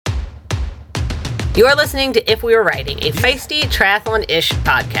You're listening to If We Were Writing, a feisty triathlon-ish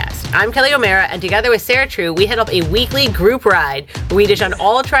podcast. I'm Kelly O'Mara, and together with Sarah True, we head up a weekly group ride where we dish on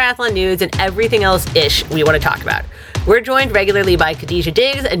all triathlon news and everything else-ish we want to talk about. We're joined regularly by Khadija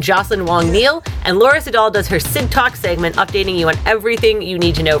Diggs and Jocelyn Wong-Neal, and Laura Siddall does her Sid Talk segment updating you on everything you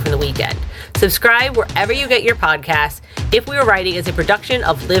need to know from the weekend. Subscribe wherever you get your podcasts. If We Were Writing is a production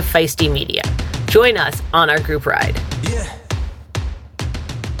of Live Feisty Media. Join us on our group ride. Yeah.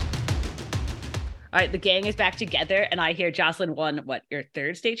 All right, the gang is back together, and I hear Jocelyn won, your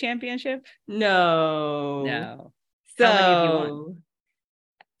third state championship? No. How many have you won?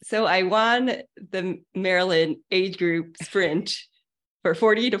 So I won the Maryland age group sprint for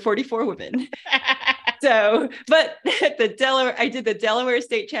 40 to 44 women. But I did the Delaware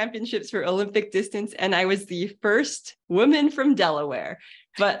State Championships for Olympic distance, and I was the first woman from Delaware,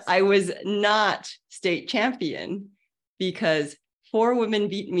 but I was not state champion because 4 women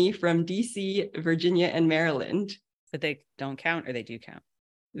beat me from DC, Virginia, and Maryland. But they don't count, or they do count?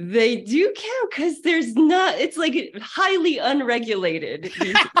 They do count because it's like highly unregulated,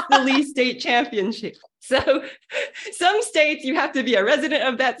 these silly state championships. So some states you have to be a resident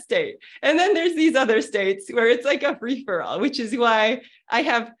of that state. And then there's these other states where it's like a free-for-all, which is why I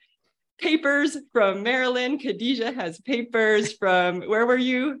have papers from Maryland. Khadija has papers from, where were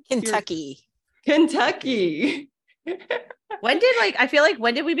you? Kentucky. Kentucky. When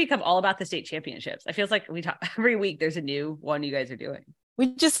did we become all about the state championships? I feel like we talk every week. There's a new one you guys are doing.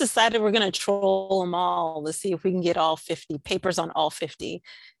 We just decided we're going to troll them all to see if we can get all 50 papers on all 50.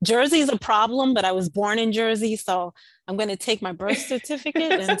 Jersey's a problem, but I was born in Jersey, so I'm going to take my birth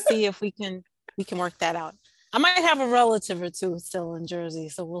certificate and see if we can work that out. I might have a relative or two still in Jersey,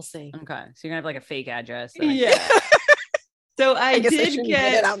 so we'll see. Okay, so you're gonna have like a fake address. Yeah. So I guess did I shouldn't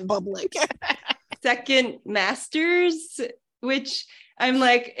get it out in public. second masters, which I'm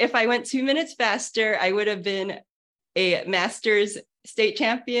like, if I went 2 minutes faster, I would have been a masters state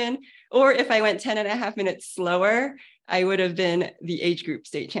champion. Or if I went 10 and a half minutes slower, I would have been the age group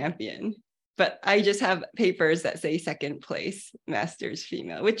state champion. But I just have papers that say second place masters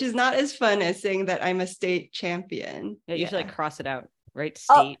female, which is not as fun as saying that I'm a state champion. Yeah, you should like cross it out, right?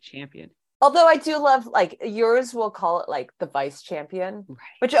 State champion. Although I do love, like, yours will call it like the vice champion, right,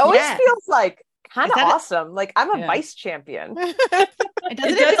 which always feels like kind of awesome. Like, I'm a vice champion. It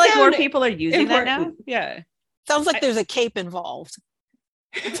doesn't feel like more people are using that now? Yeah. Sounds like there's a cape involved.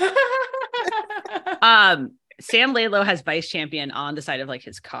 Sam Lalo has vice champion on the side of like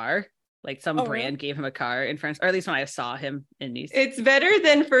his car. Like some brand gave him a car in France, or at least when I saw him in Nice. It's better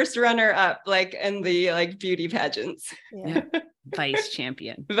than first runner up, like in the like beauty pageants. Yeah. Vice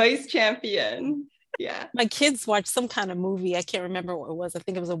champion. Vice champion. Yeah. My kids watched some kind of movie. I can't remember what it was. I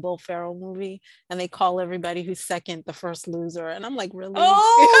think it was a Will Ferrell movie. And they call everybody who's second the first loser. And I'm like, really?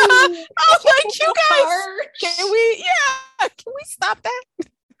 Oh, I was like, you guys, can we stop that?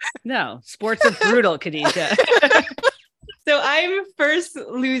 No, sports are brutal, Khadija. So I'm first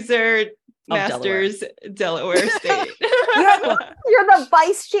loser masters Delaware State. You're the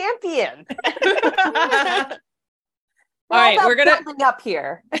vice champion. All right, we're gonna building up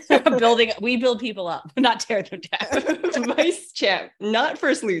here. We build people up, not tear them down. Vice champ, not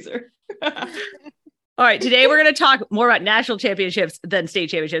first loser. All right, today we're going to talk more about national championships than state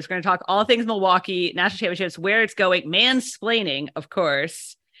championships. We're going to talk all things Milwaukee, national championships, where it's going, mansplaining, of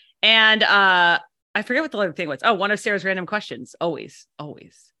course. And I forget what the other thing was. Oh, one of Sarah's random questions. Always.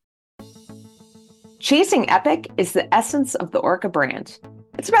 Chasing epic is the essence of the Orca brand.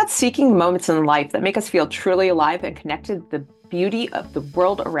 It's about seeking moments in life that make us feel truly alive and connected to the beauty of the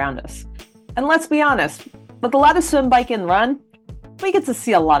world around us. And let's be honest, with a lot of swim, bike, and run, we get to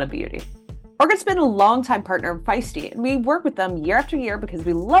see a lot of beauty. Orca's been a longtime partner of Feisty, and we work with them year after year because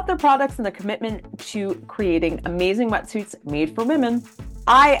we love their products and their commitment to creating amazing wetsuits made for women.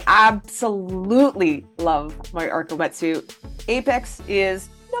 I absolutely love my Orca wetsuit. Apex is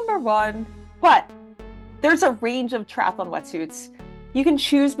number one, but there's a range of triathlon wetsuits. You can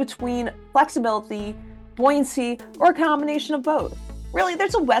choose between flexibility, buoyancy, or a combination of both. Really,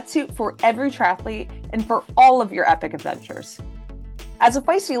 there's a wetsuit for every triathlete and for all of your epic adventures. As a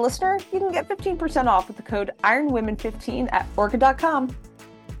Feisty listener, you can get 15% off with the code IRONWOMEN15 at orca.com.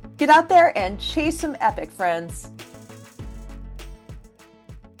 Get out there and chase some epic, friends.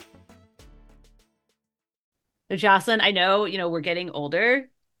 So Jocelyn, I know, we're getting older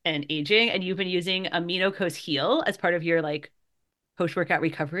and aging, and you've been using AminoCo's Heal as part of your like post-workout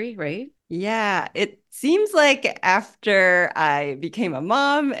recovery, right? Yeah, it seems like after I became a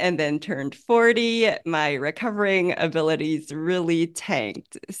mom and then turned 40, my recovering abilities really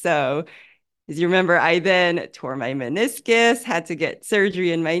tanked. So As you remember, I then tore my meniscus, had to get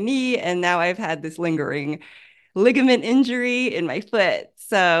surgery in my knee, and now I've had this lingering ligament injury in my foot.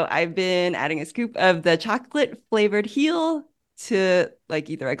 So I've been adding a scoop of the chocolate flavored heel to like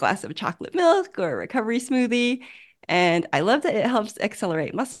either a glass of chocolate milk or a recovery smoothie. And I love that it helps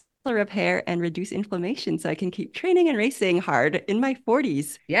accelerate muscle repair and reduce inflammation so I can keep training and racing hard in my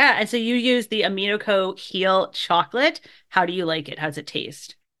 40s. Yeah. And so you use the AminoCo Heel chocolate. How do you like it? How does it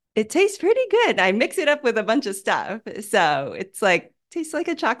taste? It tastes pretty good. I mix it up with a bunch of stuff. So it's like, tastes like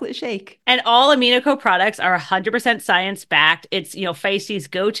a chocolate shake. And all AminoCo products are 100% science-backed. It's, Feisti's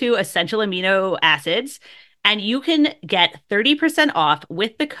go-to essential amino acids. And you can get 30% off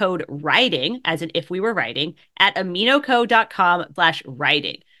with the code WRITING, as in if we were writing, at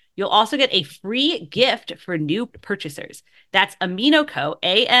aminoco.com/writing. You'll also get a free gift for new purchasers. That's AminoCo,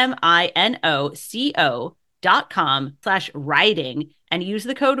 AMINOCO.com/writing, and use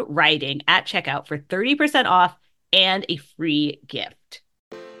the code WRITING at checkout for 30% off and a free gift.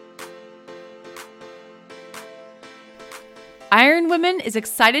 Iron Women is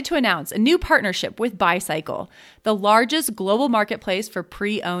excited to announce a new partnership with Bicycle, the largest global marketplace for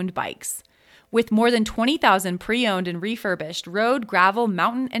pre-owned bikes. With more than 20,000 pre-owned and refurbished road, gravel,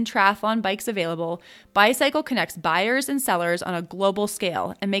 mountain, and triathlon bikes available, Bicycle connects buyers and sellers on a global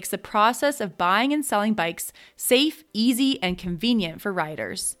scale and makes the process of buying and selling bikes safe, easy, and convenient for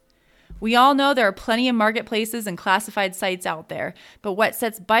riders. We all know there are plenty of marketplaces and classified sites out there, but what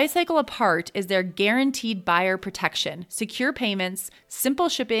sets Bicycle apart is their guaranteed buyer protection, secure payments, simple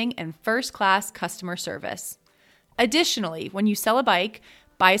shipping, and first-class customer service. Additionally, when you sell a bike,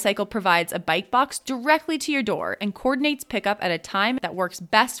 Bicycle provides a bike box directly to your door and coordinates pickup at a time that works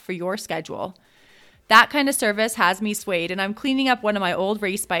best for your schedule. That kind of service has me swayed, and I'm cleaning up one of my old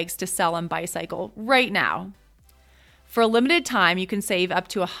race bikes to sell on Bicycle right now. For a limited time, you can save up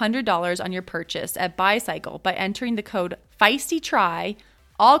to $100 on your purchase at Bicycle by entering the code FEISTYTRY,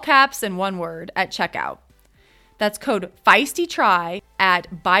 all caps and one word, at checkout. That's code FEISTYTRY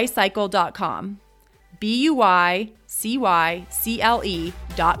at bicycle.com.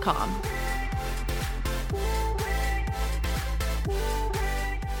 BUYCYCLE.com.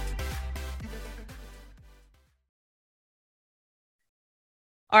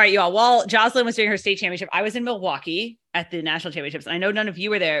 All right, y'all. While Jocelyn was doing her state championship, I was in Milwaukee at the national championships. I know none of you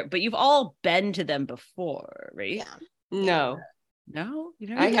were there, but you've all been to them before, right? Yeah. No. No?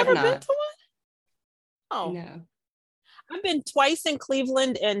 You I have Never not. been to one? Oh, No. I've been twice in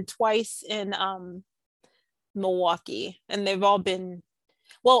Cleveland and twice in Milwaukee, and they've all been,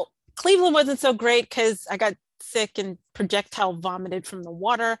 well, Cleveland wasn't so great because I got sick and projectile vomited from the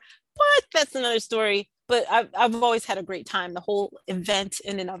water, but that's another story. But I've always had a great time. The whole event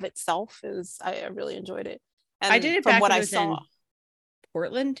in and of itself I really enjoyed it. And I did it from back what when I was saw. in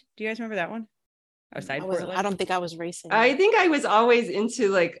Portland. Do you guys remember that one? Outside Portland? I don't think I was racing. I think I was always into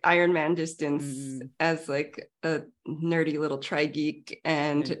like Ironman distance as like a nerdy little tri geek.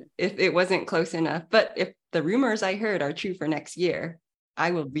 And if it wasn't close enough, but if the rumors I heard are true for next year,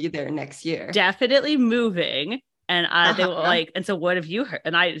 I will be there next year. Definitely moving. And they were like, and so what have you heard?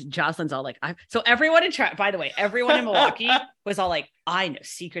 And Jocelyn's all like, so everyone by the way, everyone in Milwaukee was all like, I know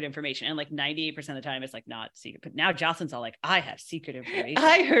secret information. And like 98% of the time it's like not secret. But now Jocelyn's all like, I have secret information.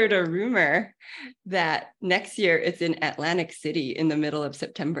 I heard a rumor that next year it's in Atlantic City in the middle of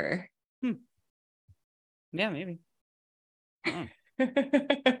September. Yeah, maybe. Oh.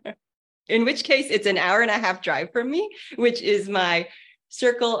 In which case it's an hour and a half drive from me, which is my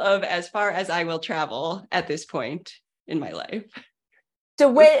circle of as far as I will travel at this point in my life. So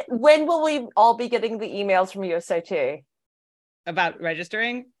when will we all be getting the emails from USIT? About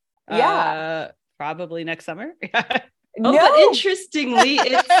registering? Yeah. Probably next summer. Oh, but interestingly,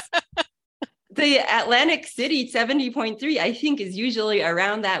 it's the Atlantic City 70.3, I think, is usually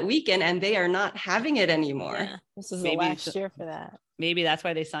around that weekend, and they are not having it anymore. Yeah, this is Maybe the last year for that. Maybe that's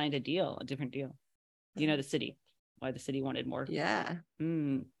why they signed a different deal. You know, the city. Why the city wanted more. Yeah.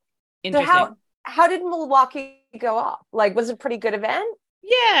 Interesting. So how did Milwaukee go off? Like, was it a pretty good event?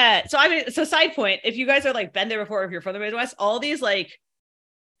 Yeah. So side point, if you guys are like been there before, if you're from the Midwest, all these like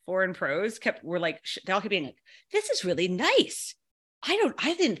foreign pros they all kept being like, this is really nice. I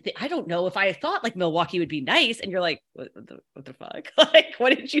don't know if I thought like Milwaukee would be nice. And you're like, what the fuck? Like,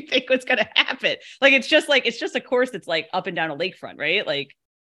 what did you think was going to happen? Like, it's just a course that's like up and down a lakefront, right? Like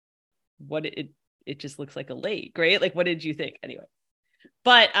it just looks like a lake, right? Like, what did you think? Anyway.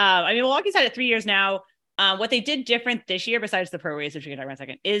 But Milwaukee's had it 3 years now. What they did different this year, besides the pro race, which we can talk about in a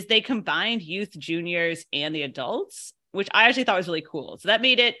second, is they combined youth, juniors, and the adults, which I actually thought was really cool. So that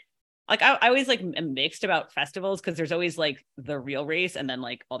made it like I always like am mixed about festivals because there's always like the real race and then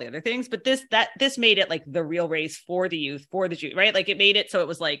like all the other things. But this made it like the real race for the youth, for the Jew, right? Like it made it so it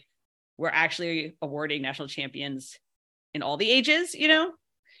was like we're actually awarding national champions in all the ages, you know?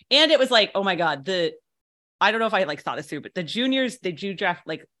 And it was like, oh my God, I don't know if I like thought this through, but the juniors, they do draft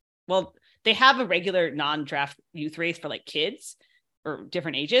like, well, they have a regular non-draft youth race for like kids or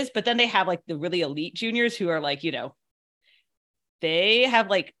different ages, but then they have like the really elite juniors who are like, you know, they have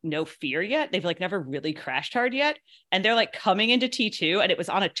like no fear yet. They've like never really crashed hard yet. And they're like coming into T2 and it was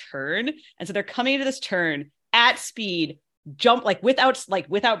on a turn. And so they're coming into this turn at speed, jump like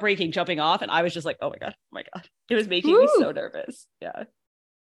without braking, jumping off. And I was just like, oh my God. It was making me so nervous. Yeah.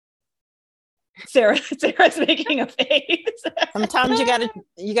 Sarah's making a face. Sometimes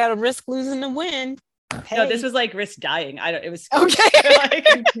you gotta risk losing the win. Hey. No, this was like risk dying. It was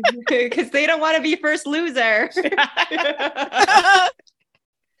okay. Because they don't want to be first loser. But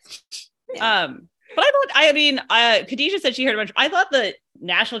Khadijah said she heard a bunch. I thought the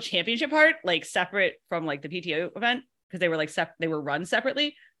national championship part, like separate from like the PTO event, because they were like they were run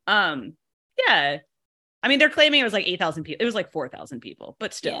separately. Yeah. I mean, they're claiming it was like 8,000 people. It was like 4,000 people,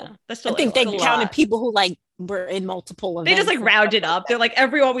 but still, that's still. I think they counted people who like were in multiple events. They just like rounded up. They're like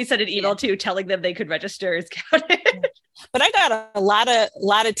everyone we sent an email to telling them they could register is counted. But I got a lot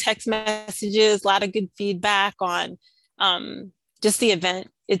of text messages, a lot of good feedback on just the event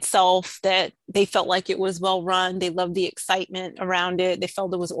itself, that they felt like it was well run. They loved the excitement around it. They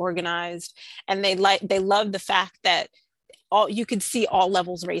felt it was organized, and they loved the fact that you could see all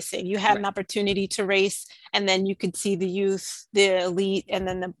levels racing. You had an opportunity to race, and then you could see the youth, the elite, and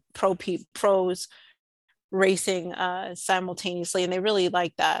then the pros racing simultaneously. And they really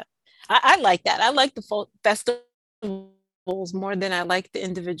like that. I like that. I like the festivals more than I like the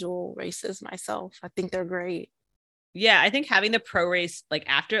individual races myself. I think they're great. Yeah, I think having the pro race like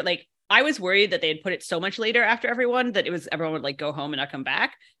after, like I was worried that they had put it so much later after everyone that everyone would like go home and not come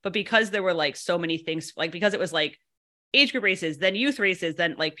back. But because there were like so many things, like because it was like age group races, then youth races,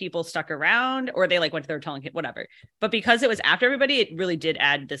 then like people stuck around or they like went to their telling whatever. But because it was after everybody, it really did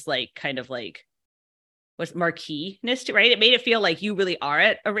add this like kind of like what's marquee-ness to, right? It made it feel like you really are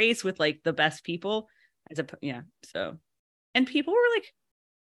at a race with like the best people so, and people were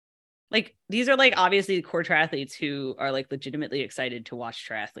like these are like obviously core triathletes who are like legitimately excited to watch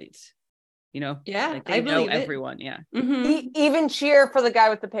triathletes, you know? Yeah, like they know everyone. Yeah. Mm-hmm. Even cheer for the guy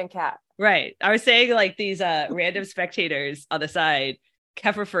with the pink hat. Right. I was saying like these random spectators on the side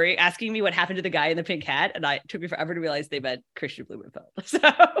kept asking me what happened to the guy in the pink hat. And it took me forever to realize they meant Christian Blumenfeld. So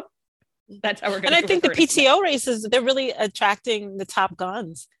that's how we're going to. And I think the PTO races, they're really attracting the top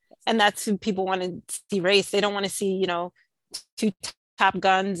guns. And that's who people want to see race. They don't want to see, two top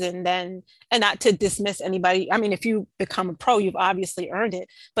guns and not to dismiss anybody. I mean, if you become a pro, you've obviously earned it,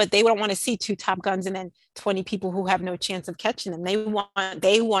 but they don't want to see two top guns and then 20 people who have no chance of catching them. They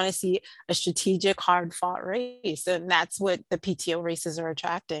want to see a strategic, hard fought race. And that's what the PTO races are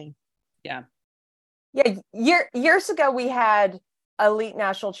attracting. Yeah. Yeah. Years ago, we had elite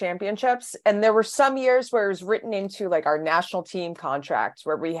national championships, and there were some years where it was written into like our national team contracts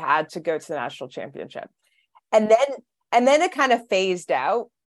where we had to go to the national championship. And then it kind of phased out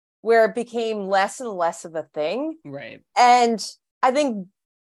where it became less and less of a thing. Right. And I think,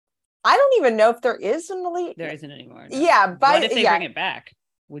 I don't even know if there is an elite. There isn't anymore. No. Yeah. But what if they bring it back?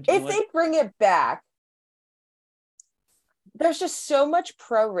 If they bring it back, there's just so much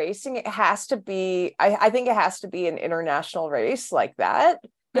pro racing. It has to be, I think it has to be an international race like that.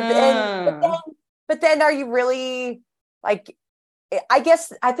 But then are you really like, I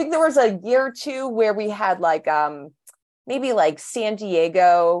think there was a year or two where we had like, maybe like San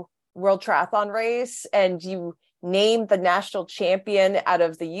Diego World Triathlon race, and you named the national champion out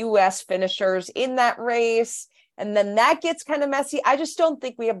of the US finishers in that race. And then that gets kind of messy. I just don't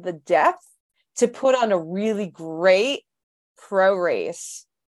think we have the depth to put on a really great pro race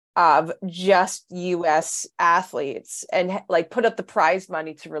of just US athletes and like put up the prize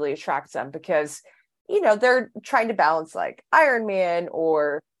money to really attract them, because they're trying to balance like Ironman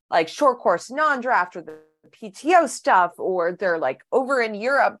or like short course non-draft or the PTO stuff, or they're like over in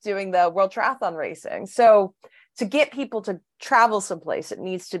Europe doing the World Triathlon racing. So to get people to travel someplace, it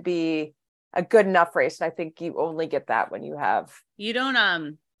needs to be a good enough race. And I think you only get that when you have. You don't,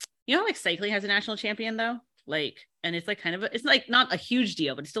 like cycling has a national champion though, like, and it's like kind of, it's like not a huge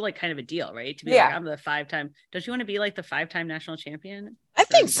deal, but it's still like kind of a deal, right? To be like, I'm the 5-time, don't you want to be like the 5-time national champion? I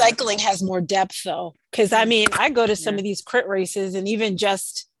think cycling has more depth though. Cause I mean, I go to some of these crit races, and even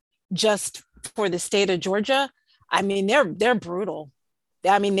just for the state of Georgia, I mean, they're brutal.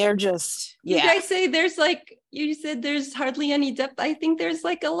 I mean, they're just, You yeah. guys say there's like, you said there's hardly any depth. I think there's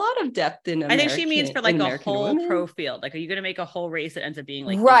like a lot of depth in I think she means for like a American whole women. pro field. Like, are you going to make a whole race that ends up being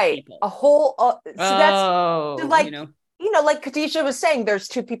like eight Right. people? A whole, so that's Oh, like, you know? like Khadijah was saying, there's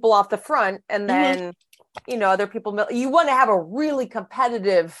 2 people off the front and then, other people, you want to have a really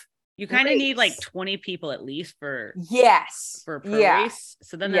competitive. You kind of need like race. 20 people at least for Yes. a pro Yeah. race.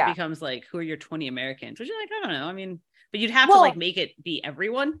 So then that Yeah. becomes like, who are your 20 Americans? Which you're like, I don't know. I mean, but you'd have to Well- like make it be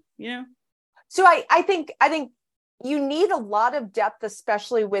everyone, you know? So I think you need a lot of depth,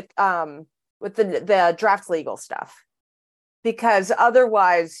 especially with the draft legal stuff, because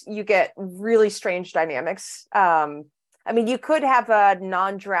otherwise you get really strange dynamics. I mean, you could have a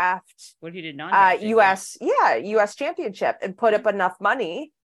non-draft What if you did non US championship and put up enough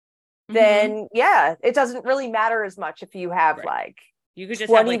money, Mm-hmm. then it doesn't really matter as much if you have Right. like You could just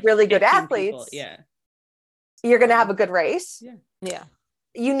 20 have like really good 15 athletes. people. Yeah. You're going to have a good race. Yeah.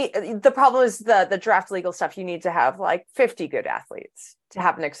 You need, the problem is the draft legal stuff. You need to have like 50 good athletes to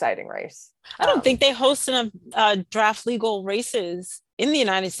have an exciting race. I don't think they host enough draft legal races in the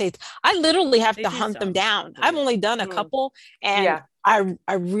United States. I literally have They to do hunt them some. down. I've only done a couple, and Yeah.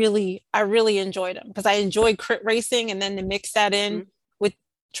 I really enjoyed them because I enjoy crit racing, and then to mix that in with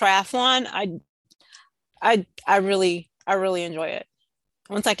triathlon, I really enjoy it.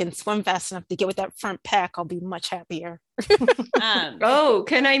 Once I can swim fast enough to get with that front pack, I'll be much happier. Oh,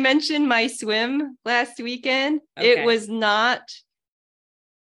 can I mention my swim last weekend? Okay. It was not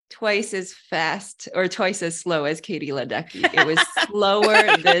twice as fast or twice as slow as Katie Ledecky. It was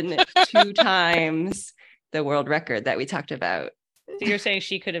slower than 2 times the world record that we talked about. So you're saying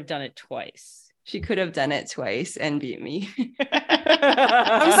she could have done it twice. She could have done it twice and beat me.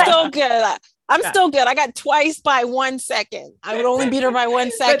 I'm still good. I'm still good. I got twice by 1 second. I would only beat her by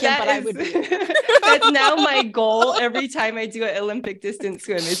 1 second, but I would beat her. That's now my goal every time I do an Olympic distance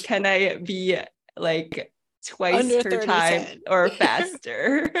swim is, can I be like twice Under per 30 time seconds. or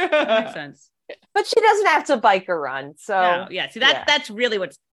faster? That makes sense. But she doesn't have to bike or run. So No, yeah. See, that's really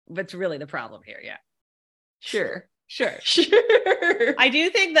what's really the problem here. Yeah. Sure. I do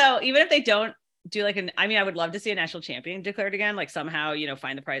think though, even if they don't do like I would love to see a national champion declared again, like somehow,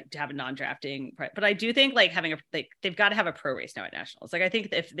 find the prize to have a non-drafting prize. But I do think like having they've got to have a pro race now at nationals. Like I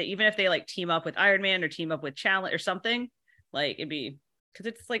think even if they like team up with Ironman or team up with Challenge or something, like it'd be, because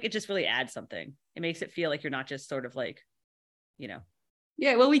it's like, it just really adds something. It makes it feel like you're not just sort of like,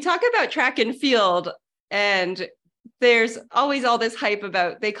 Yeah, well, we talk about track and field, and there's always all this hype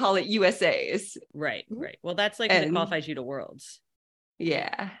about, they call it USAs. right. Well, that's like when it And- qualifies you to Worlds,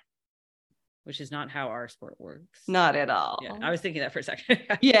 Yeah, which is not how our sport works. not at all. Yeah, I was thinking that for a second.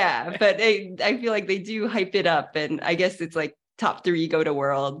 Yeah, but I feel like they do hype it up, and I guess it's like top 3 go to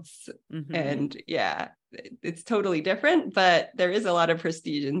Worlds, Mhm. and it's totally different, but there is a lot of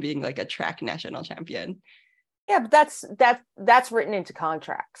prestige in being like a track national champion. yeah, but that's written into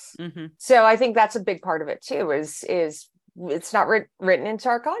contracts. Mhm. So I think that's a big part of it too, is it's not written into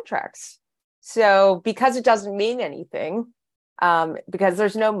our contracts. So because it doesn't mean anything, because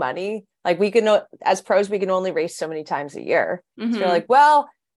there's no money, like we can, as pros, we can only race so many times a year. So Mhm. you're like, well,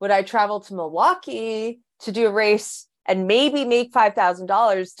 would I travel to Milwaukee to do a race and maybe make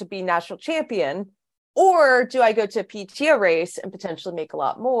 $5,000 to be national champion? Or do I go to a PTO race and potentially make a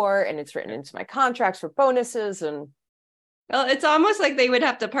lot more? And it's written into my contracts for bonuses. And Well, it's almost like they would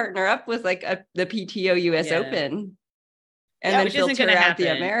have to partner up with like the PTO US Yeah. Open, Yeah, and then which isn't filter gonna out the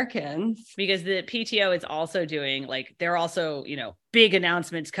happen. Americans. Because the PTO is also doing like, they're also, big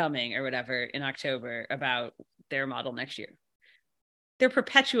announcements coming or whatever in October about their model next year. They're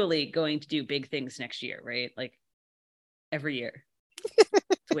perpetually going to do big things next year, right? Like every year.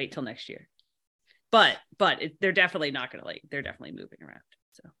 Let's wait till next year. But they're definitely not going to they're definitely moving around.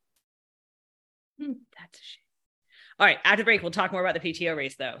 So that's a shame. All right. After the break, we'll talk more about the PTO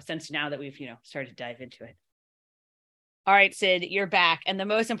race though, since now that we've, started to dive into it. All right, Sid, you're back. And the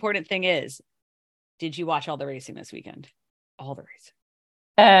most important thing is, did you watch all the racing this weekend? All the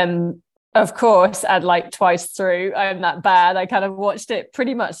racing. Of course, I'd like twice through. I'm that bad. I kind of watched it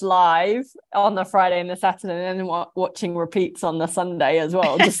pretty much live on the Friday and the Saturday, and then watching repeats on the Sunday as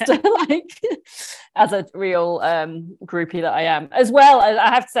well, just to, like, as a real groupie that I am. As well,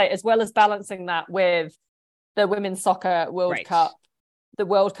 I have to say, as well as balancing that with the Women's Soccer World Right. Cup, the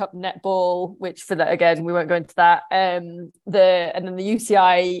World Cup netball, which for that, again, we won't go into that. And then the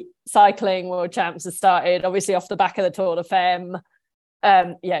UCI cycling World Champs has started, obviously off the back of the Tour de Femme.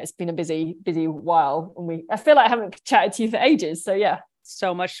 It's been a busy while, and I feel like I haven't chatted to you for ages. So yeah,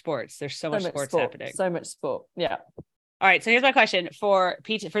 So much sports. There's so much sports happening. So much sport. Yeah. All right. So here's my question for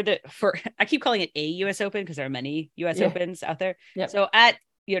I keep calling it a US Open because there are many US Opens out there. Yep. So at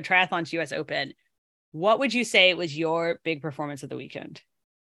Triathlon's US Open, what would you say was your big performance of the weekend?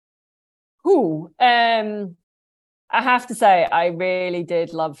 I have to say, I really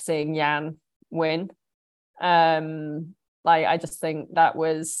did love seeing Jan win. I just think that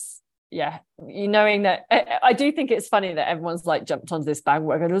was, knowing that I do think it's funny that everyone's like jumped onto this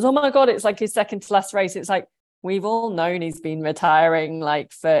bandwagon. It was, oh my God, it's like his second to last race. It's like, we've all known he's been retiring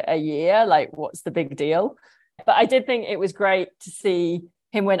like for a year. Like, what's the big deal? But I did think it was great to see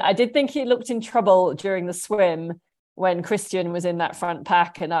him win. I did think he looked in trouble during the swim when Christian was in that front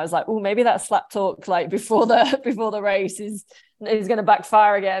pack, and I was like, oh, maybe that slap talk like before the race is going to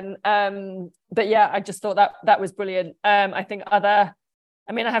backfire again. But yeah, I just thought that was brilliant. I think I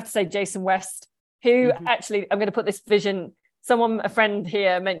have to say Jason West, who actually, I'm going to put this vision. A friend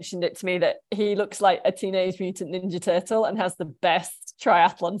here mentioned it to me that he looks like a Teenage Mutant Ninja Turtle and has the best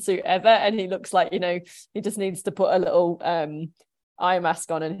triathlon suit ever. And he looks like, he just needs to put a little eye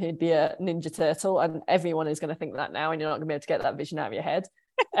mask on and he'd be a Ninja Turtle. And everyone is going to think that now, and you're not going to be able to get that vision out of your head.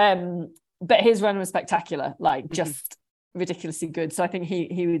 But his run was spectacular, like just ridiculously good. So I think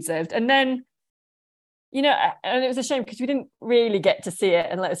he deserved. And then, and it was a shame because we didn't really get to see it,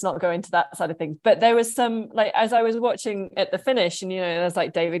 and let's not go into that side of things. But there was some, like, as I was watching at the finish, and there's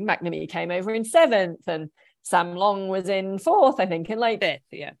like David McNamee came over in 7th, and Sam Long was in 4th, I think, and like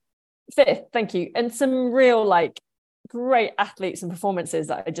 5th, thank you. And some real like great athletes and performances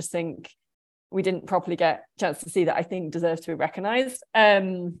that I just think we didn't properly get a chance to see that I think deserve to be recognized.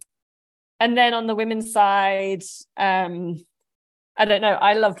 And then on the women's side, I don't know.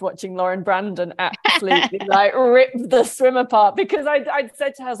 I loved watching Lauren Brandon absolutely like rip the swim apart, because I'd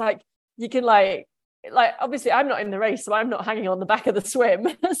said to her, I was like, you can like obviously I'm not in the race, so I'm not hanging on the back of the swim.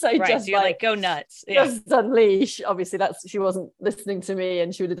 So you're like go nuts. Just unleash. Obviously she wasn't listening to me,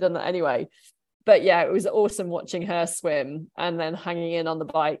 and she would have done that anyway. But yeah, it was awesome watching her swim, and then hanging in on the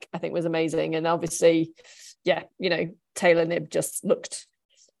bike, I think was amazing. And obviously, Taylor Knibb just looked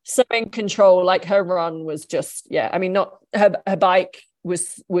so in control. Like her run was just, not her bike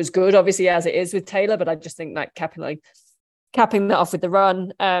was good, obviously, as it is with Taylor, but I just think like capping that off with the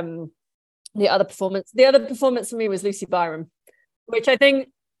run. The other performance for me was Lucy Byram, which I think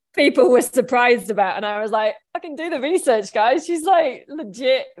people were surprised about, and I was like, I can do the research, guys. She's like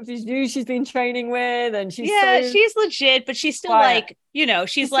legit, who she's been training with, and she's legit, but she's still quiet. Like,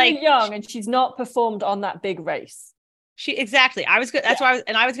 she's like young, and she's not performed on that big race. Exactly. I was good. That's why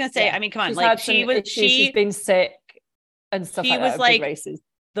I was going to say. I mean, come on, like she's been sick and stuff. She was like races.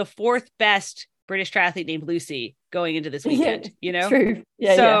 The 4th best British triathlete named Lucy going into this weekend. True.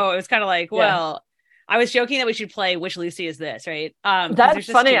 Yeah. So it was kind of like, well, I was joking that we should play Which Lucy Is This, right? That's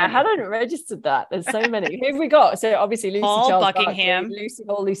funny. I hadn't registered that. There's so many. Who have we got? So obviously Lucy Charles Buckingham, Barkley, Lucy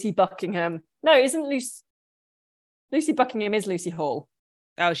Hall, Lucy Buckingham. No, isn't Lucy Buckingham is Lucy Hall?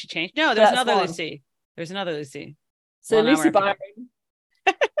 Oh, she changed. No, there's another Lucy. There's another Lucy. So Lucy Byram.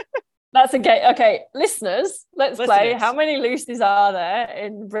 That's a game. Okay, listeners, let's play. How many Lucys are there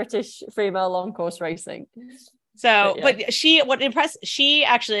in British female long course racing? So, but she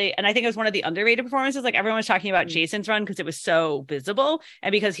actually, and I think it was one of the underrated performances. Like everyone was talking about Jason's run because it was so visible,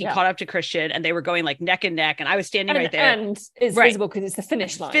 and because he caught up to Christian, and they were going like neck and neck, and I was standing right there. And it's visible because it's the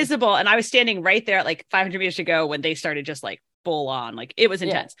finish line. Visible, and I was standing right there at like 500 meters to go when they started just like full on, like it was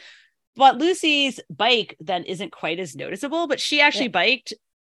intense. But Lucy's bike then isn't quite as noticeable, but she actually biked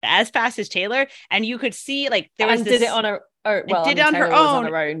as fast as Taylor, and you could see like there was did it on her. Did it on her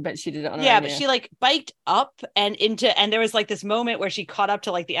own, but she did it on her own. Yeah, but she like biked up and there was like this moment where she caught up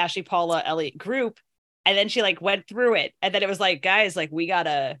to like the Ashley Paula Elliott group, and then she like went through it, and then it was like, guys, like we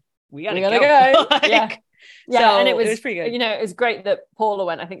gotta go. Like, so and it was pretty good. It was great that Paula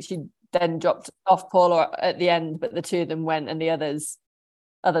went. I think she then dropped off Paula at the end, but the two of them went, and the others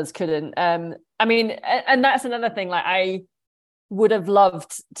couldn't. I mean, and that's another thing. Like I would have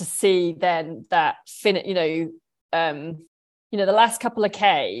loved to see then that the last couple of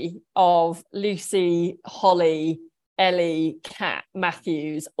K of Lucy, Holly, Ellie, Kat,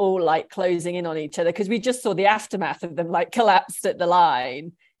 Matthews all like closing in on each other, because we just saw the aftermath of them like collapsed at the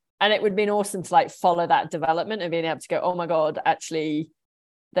line, and it would have been awesome to like follow that development and being able to go, oh my God, actually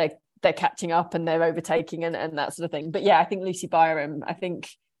they're catching up and they're overtaking and that sort of thing. But yeah, I think Lucy Byram, I think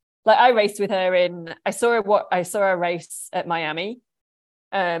like I raced with her I saw her race at Miami.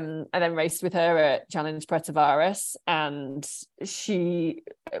 And then raced with her at Challenge Puerto Varas, and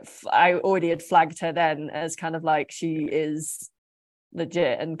I already had flagged her then as kind of like she is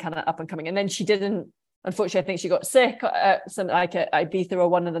legit and kind of up and coming. And then she didn't unfortunately, I think she got sick at some like at Ibiza or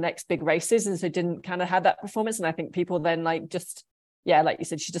one of the next big races, and so didn't kind of have that performance. And I think people then like just, like you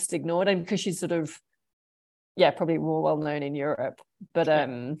said, she just ignored him because she's sort of, probably more well known in Europe. But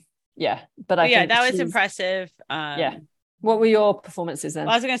but I think that was impressive. What were your performances then?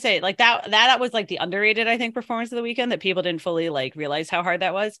 Well, I was gonna say like that was like the underrated, I think, performance of the weekend that people didn't fully like realize how hard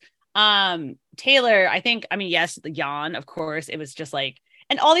that was. Taylor, I think, I mean, yes, Jan, of course, it was just like,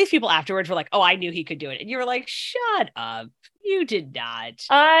 and all these people afterwards were like, oh, I knew he could do it. And you were like, shut up. You did not.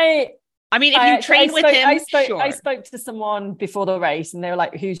 I mean, if you trained with him, sure. I spoke to someone before the race and they were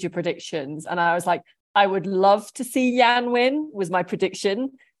like, who's your predictions? And I was like, I would love to see Jan win, was my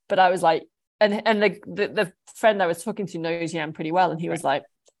prediction. But I was like, and the friend I was talking to knows Jan pretty well. And he was like,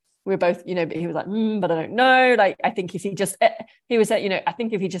 we're both, but he was like, but I don't know. Like, I think if he just, he was like, I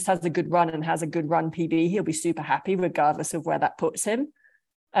think if he just has a good run and has a good run PB, he'll be super happy regardless of where that puts him.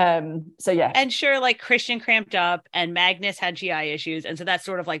 So yeah. And sure, like Christian cramped up and Magnus had GI issues. And so that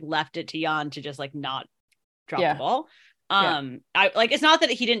sort of like left it to Jan to just like not drop the ball. I like, it's not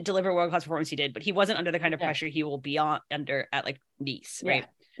that he didn't deliver world-class performance, he did, but he wasn't under the kind of pressure he will be under at like Nice, right?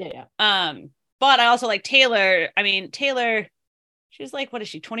 But I also like Taylor. I mean, Taylor, she's like, what is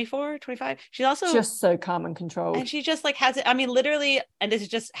she, 24, 25? She's also just so calm and controlled. And she just like has it. I mean, literally, and this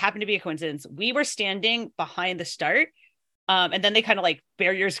just happened to be a coincidence. We were standing behind the start. And then they kind of like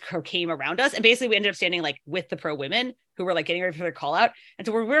barriers came around us. And basically we ended up standing like with the pro women who were like getting ready for their call out. And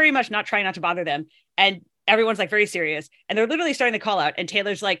so we're very much not trying not to bother them. And everyone's like very serious. And they're literally starting the call out. And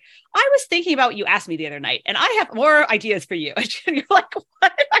Taylor's like, I was thinking about what you asked me the other night. And I have more ideas for you. And you're like,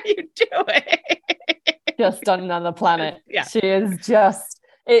 what are you doing? Just on another planet. Yeah. She is just,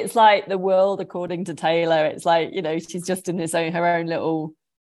 it's like the world according to Taylor. It's like, she's just in her own little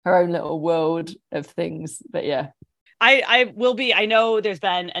world of things. But yeah. I will be, I know there's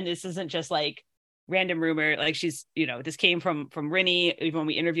been, and this isn't just like random rumor, like she's, this came from Rinny, even when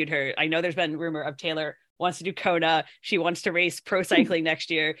we interviewed her. I know there's been rumor of Taylor wants to do Kona. She wants to race pro cycling next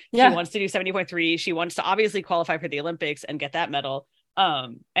year. She wants to do 70.3. She wants to obviously qualify for the Olympics and get that medal.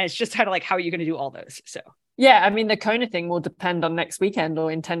 And it's just kind of like, how are you going to do all those? So yeah, I mean, the Kona thing will depend on next weekend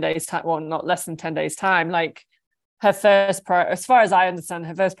or in 10 days time. Well, not less than 10 days time. Like her first priority, as far as I understand,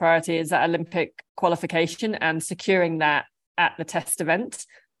 her first priority is that Olympic qualification and securing that at the test event.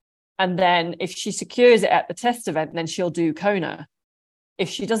 And then if she secures it at the test event, then she'll do Kona. If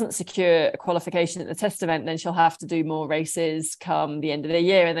she doesn't secure a qualification at the test event, then she'll have to do more races come the end of the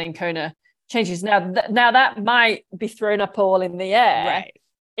year, and then Kona changes. Now that might be thrown up all in the air, right,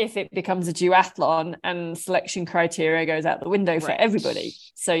 if it becomes a duathlon and selection criteria goes out the window for everybody.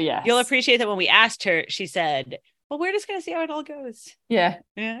 So yeah, you'll appreciate that when we asked her, she said, well, we're just going to see how it all goes. Yeah.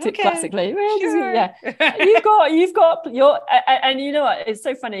 Okay. Classically. Sure. Yeah. You've got your, and you know what? It's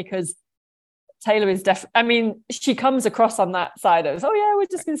so funny because Taylor is I mean, she comes across on that side of, we're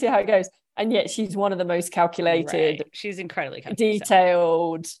just going to see how it goes. And yet she's one of the most calculated. Right. She's incredibly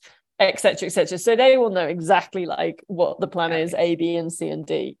detailed, et cetera, et cetera. So they will know exactly like what the plan is, A, B, and C, and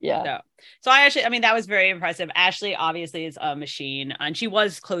D. Yeah. No. So I mean, that was very impressive. Ashley obviously is a machine, and she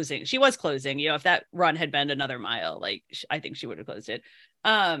was closing. If that run had been another mile, like I think she would have closed it.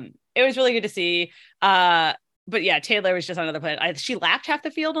 It was really good to see. But yeah, Taylor was just on another planet. She lapped half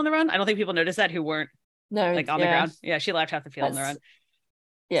the field on the run. I don't think people noticed that who weren't on the ground. Yeah, she lapped half the field on the run.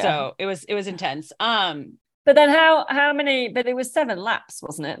 Yeah. So it was intense. But then how many? But it was 7 laps,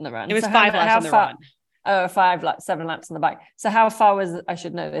 wasn't it, in the run? It was 5 laps on the run. Oh, 5 laps, 7 laps on the bike. So how far was? I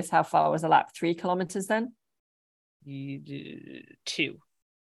should know this. How far was a lap? 3 kilometers then? 2. 2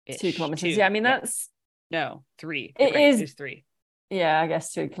 kilometers. Yeah, I mean that's 3. It is 3. Yeah, I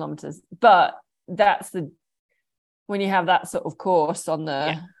guess 3 kilometers. But that's when you have that sort of course on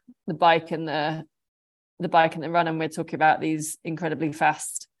the bike and the run, and we're talking about these incredibly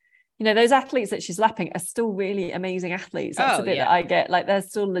fast. Those athletes that she's lapping are still really amazing athletes. That's the bit that I get. Like they're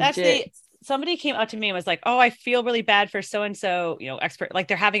still legit. Somebody came up to me and was like, oh, I feel really bad for so-and-so, expert, like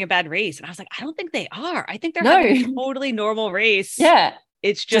they're having a bad race. And I was like, I don't think they are. I think they're having a totally normal race. Yeah.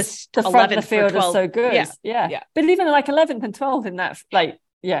 It's just the front of the field is so good. Yeah. But even like 11th and 12th in that, like,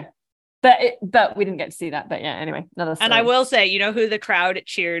 yeah. But we didn't get to see that. But yeah, anyway, another story. And I will say, who the crowd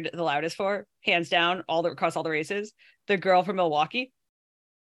cheered the loudest for, hands down, across all the races? The girl from Milwaukee.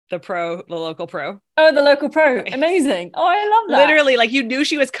 The local pro. Oh, the local pro. Amazing. Oh, I love that. Literally, like you knew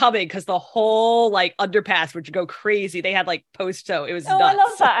she was coming because the whole like underpass would go crazy. They had like post-so. It was nuts. I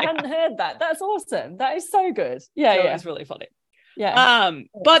love that. I hadn't heard that. That's awesome. That is so good. Yeah. It was really funny. Yeah.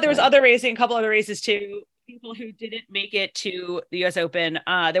 But there was a couple other races too. People who didn't make it to the US Open.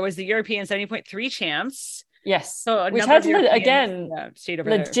 There was the European 70.3 champs. Yes. So which had again stayed over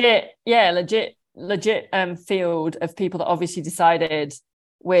legit legit field of people that obviously decided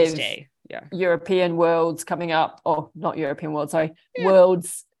with Stay. Yeah. European Worlds coming up, or not European Worlds, sorry,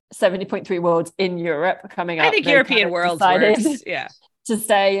 Worlds, 70.3 Worlds in Europe coming up. I think they European kind of Worlds decided works. Yeah. to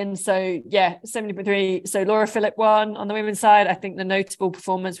stay. And so, yeah, 70.3. So Laura Philipp won on the women's side. I think the notable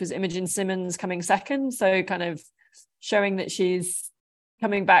performance was Imogen Simmons coming second. So kind of showing that she's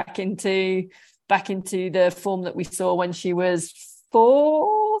coming back into the form that we saw when she was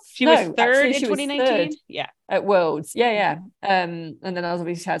fourth. She was third in she was 2019. third Yeah. at Worlds. Yeah. And then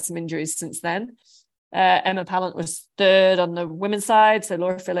obviously had some injuries since then. Emma Pallant was third on the women's side. So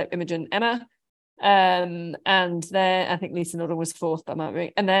Laura Philipp, Imogen, Emma. And then I think Lisa Nordal was fourth, but I might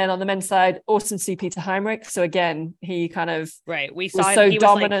be. And then on the men's side, Austin C. Peter Heinrich. So again, he kind of We was saw him, so he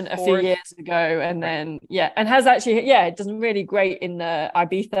dominant was like a few fourth. years ago, and then and has actually it does really great in the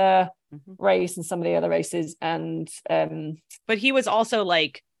Ibiza race and some of the other races. And but he was also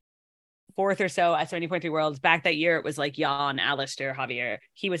like fourth or so at 70.3 Worlds. Back that year, it was like Jan, Alistair, Javier.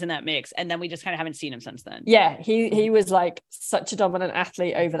 He was in that mix, and then we just kind of haven't seen him since then. Yeah, he was like such a dominant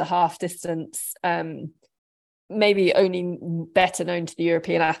athlete over the half distance. Maybe only better known to the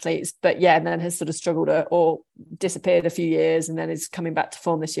European athletes, but and then has sort of struggled or disappeared a few years, and then is coming back to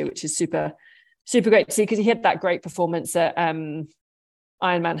form this year, which is super, super great to see, because he had that great performance at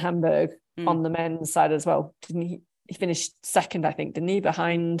Ironman Hamburg on the men's side as well. Didn't he? He finished second, I think, didn't he?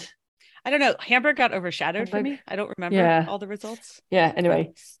 Behind. I don't know. Hamburg got overshadowed for me. I don't remember all the results. Yeah,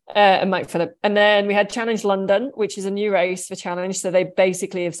 anyway. And Mike Phillip. And then we had Challenge London, which is a new race for Challenge. So they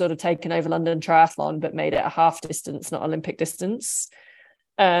basically have sort of taken over London Triathlon, but made it a half distance, not Olympic distance,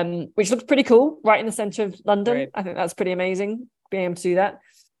 which looks pretty cool, right in the centre of London. Right. I think that's pretty amazing, being able to do that.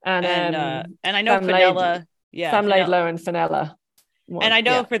 And I know Fenella. Sam Laidlow and Fenella. And I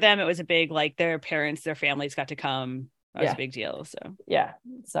know for them, it was a big, like, their parents, their families got to come. That was a big deal. So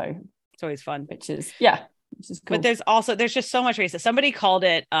so it's always fun. Which is cool. But there's just so much race. Somebody called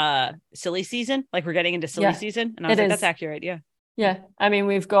it silly season. Like, we're getting into silly season. And I was like, that's accurate. Yeah. Yeah. I mean,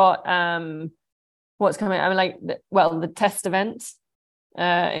 we've got what's coming. I mean, like, the test events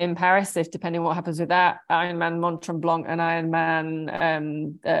in Paris, if depending on what happens with that, Ironman Mont Tremblant and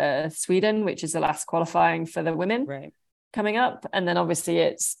Ironman Sweden, which is the last qualifying for the women. Right. Coming up, and then obviously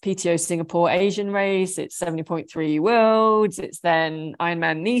it's PTO Singapore Asian race, it's 70.3 Worlds, it's then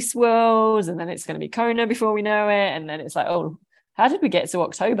Ironman Nice Worlds, and then it's going to be Kona before we know it, and then it's like, oh, how did we get to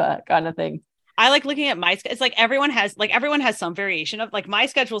October kind of thing. I like looking at my, it's like everyone has some variation of, like, my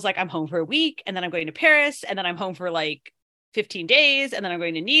schedule is like, I'm home for a week, and then I'm going to Paris, and then I'm home for like 15 days, and then I'm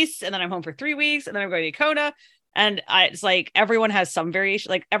going to Nice, and then I'm home for 3 weeks, and then I'm going to Kona. And it's like everyone has some variation,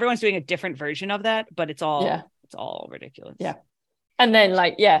 like everyone's doing a different version of that, but it's all it's all ridiculous. Yeah. And then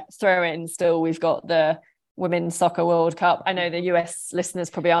throw in still, we've got the Women's Soccer World Cup. I know the US listeners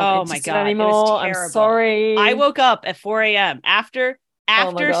probably aren't interested anymore. I'm sorry. I woke up at 4 a.m. after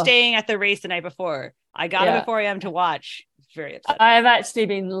staying at the race the night before. I got up at 4 a.m. to watch. It's very upsetting. I've actually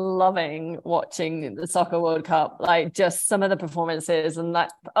been loving watching the Soccer World Cup, like just some of the performances and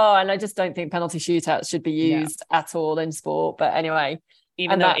and I just don't think penalty shootouts should be used at all in sport. But anyway,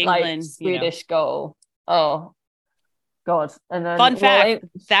 even though England, Swedish goal. Oh God. And then, fun fact,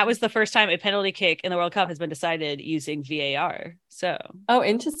 that was the first time a penalty kick in the World Cup has been decided using VAR. So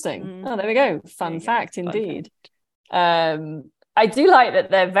interesting. Oh, there we go. Fun fact indeed. I do like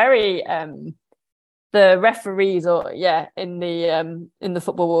that they're very the referees in the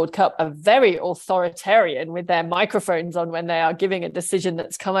Football World Cup are very authoritarian with their microphones on when they are giving a decision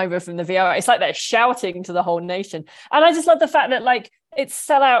that's come over from the VAR. It's like they're shouting to the whole nation. And I just love the fact that, like, it's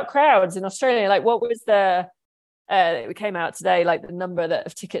sellout crowds in Australia. Like, what was it came out today, like the number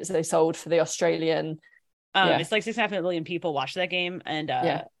of tickets they sold for the Australian. It's like 6.5 million people watched that game, and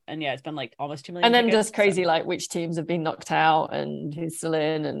it's been like almost 2 million. And then just crazy, like which teams have been knocked out and who's still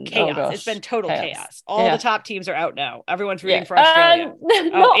in, and chaos. It's been total chaos. All the top teams are out now. Everyone's rooting for Australia.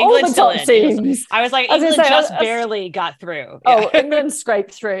 England's still in. Teams. I was like, England barely got through. England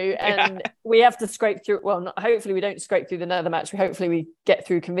scraped through, and we have to scrape through. Well, hopefully we don't scrape through the Nether match. Hopefully we get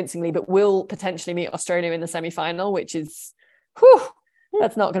through convincingly, but we'll potentially meet Australia in the semi-final, which is,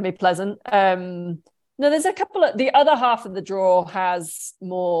 that's not going to be pleasant. No, there's a couple of, the other half of the draw has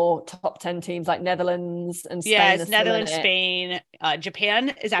more top 10 teams like Netherlands and Spain. Yeah, it's Netherlands, Spain.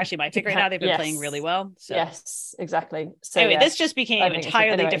 Japan is actually my pick right now. They've been playing really well. So. Yes, exactly. So anyway, this just became an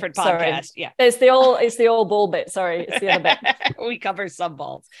entirely different podcast. Sorry. Yeah. It's the all ball bit. Sorry. It's the other bit. We cover some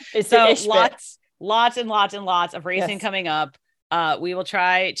balls. It's so lots and lots of racing coming up. We will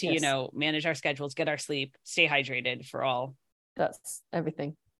try to, manage our schedules, get our sleep, stay hydrated for all. That's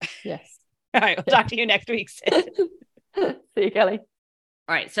everything. Yes. All right, we'll talk to you next week, Sid. See you, Kelly.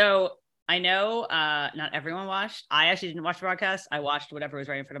 All right, so I know not everyone watched. I actually didn't watch the broadcast. I watched whatever was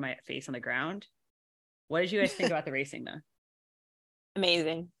right in front of my face on the ground. What did you guys think about the racing though?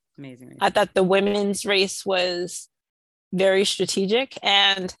 Amazing. Amazing. I thought the women's race was very strategic,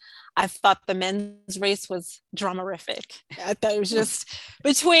 and I thought the men's race was dramatific. I thought it was just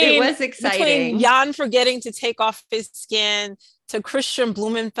It was exciting. between Jan forgetting to take off his skin to Christian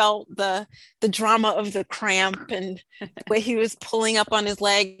Blumenfeld, the drama of the cramp and the way he was pulling up on his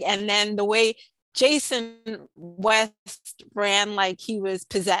leg, and then the way Jason West ran like he was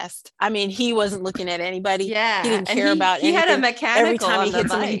possessed. I mean, he wasn't looking at anybody. Yeah, he didn't and care about he anything. had a mechanical Every time on he the hit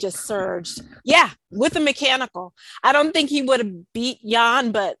someone, he bike. just surged. Yeah, with a mechanical. I don't think he would have beat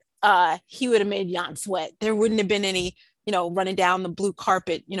Jan, but he would have made Jan sweat. There wouldn't have been any, running down the blue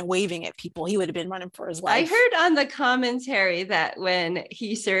carpet, waving at people. He would have been running for his life. I heard on the commentary that when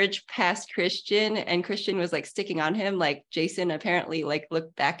he surged past Christian and Christian was like sticking on him, like Jason apparently like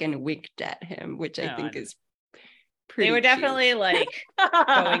looked back and winked at him, which I think is pretty They were cute. definitely like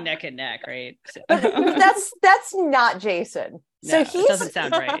going neck and neck, right? So, But that's not Jason. So no, he's it doesn't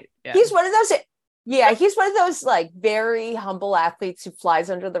sound right. Yeah. he's one of those. Yeah, he's one of those like very humble athletes who flies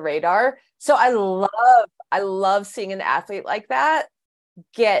under the radar. So I love seeing an athlete like that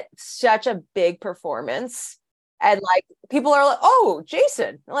get such a big performance. And like people are like, oh,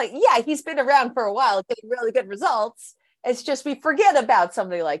 Jason. Like, yeah, he's been around for a while, getting really good results. It's just we forget about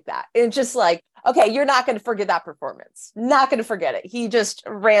somebody like that. It's just like, okay, you're not going to forget that performance. Not going to forget it. He just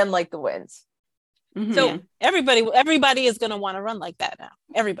ran like the winds. Mhm. So everybody is going to want to run like that now.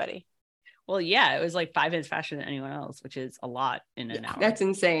 Everybody. well, yeah, it was like 5 minutes faster than anyone else, which is a lot in an hour. that's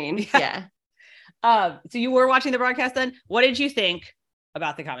insane. Yeah. So you were watching the broadcast then. What did you think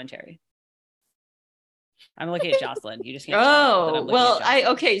about the commentary? I'm looking at Jocelyn. You just can't tell that I'm Oh, looking well, at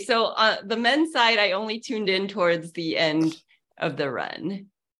Jocelyn. okay. So the men's side, I only tuned in towards the end of the run.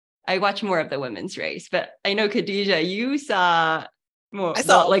 I watched more of the women's race, but I know Khadijah, you saw more. I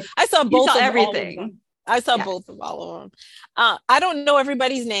saw like I saw you both saw of everything. All of them. I saw Yeah. both of all of them. I don't know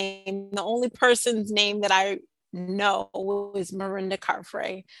everybody's name. The only person's name that I know was Miranda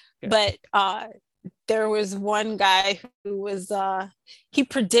Carfrey, Yeah. but there was one guy who was he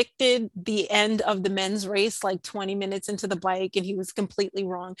predicted the end of the men's race like 20 minutes into the bike, and he was completely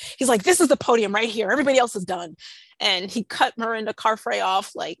wrong. He's like, this is the podium right here, everybody else is done, and he cut Miranda Carfrey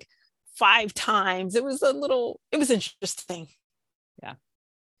off like 5 times. It was interesting. Yeah,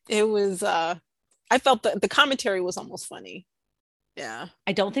 it was I felt that the commentary was almost funny. Yeah,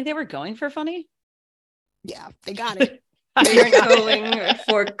 I don't think they were going for funny. yeah, they got it. They weren't going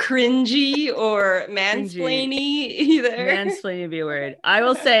for cringy or mansplaining either. Mansplaining would be a word. I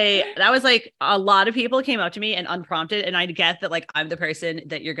will say that was like a lot of people came up to me and unprompted, and I get that like I'm the person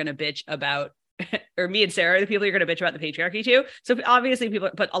that you're gonna bitch about, or me and Sarah are the people you're gonna bitch about the patriarchy too. So obviously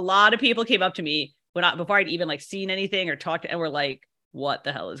but a lot of people came up to me before I'd even like seen anything or talked, and were like, what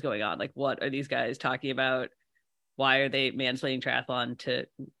the hell is going on? Like, what are these guys talking about? Why are they mansplaining triathlon to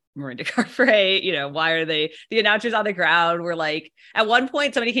Miranda Carfrey? Why are the announcers on the ground were like, at one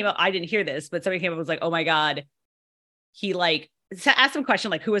point somebody came up, I didn't hear this, but somebody came up and was like, oh my God, he like asked some question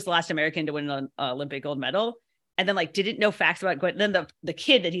like, who was the last American to win an Olympic gold medal? And then like didn't know facts about Gwen. Then the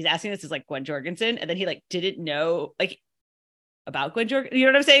kid that he's asking this is like Gwen Jorgensen, and then he like didn't know like about Gwen Jorgensen. You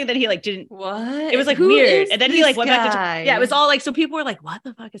know what I'm saying? Then he like didn't. What? It was like Who weird, is and then he like this went back guy? to, yeah, it was all like, so people were like, what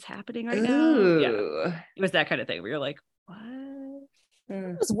the fuck is happening right now? Yeah, Ooh. it was that kind of thing. We were like, what?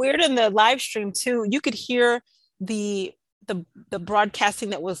 It was weird in the live stream too. You could hear the broadcasting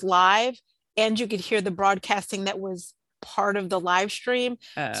that was live, and you could hear the broadcasting that was part of the live stream.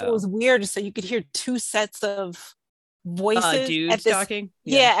 So it was weird. So you could hear 2 sets of voices dudes talking.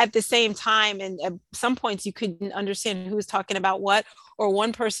 At the same time, and at some points you couldn't understand who was talking about what, or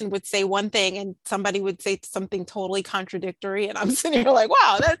one person would say one thing and somebody would say something totally contradictory, and I'm sitting here like,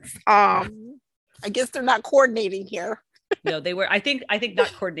 wow, that's I guess they're not coordinating here. No, they were. I think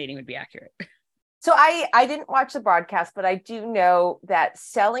not coordinating would be accurate. So I didn't watch the broadcast, but I do know that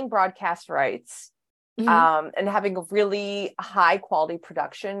selling broadcast rights and having a really high quality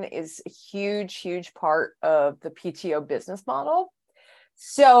production is a huge part of the PTO business model.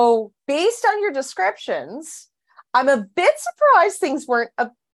 So based on your descriptions, I'm a bit surprised things weren't a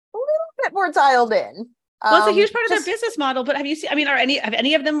little bit more dialed in. Well, it's a huge part of their business model, but have you seen, I mean, have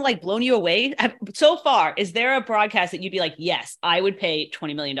any of them like blown you away? So far, is there a broadcast that you'd be like, yes, I would pay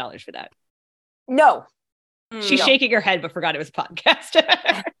 $20 million for that? No. She's No. shaking her head, but forgot it was a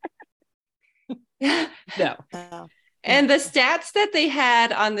podcast. No. And the stats that they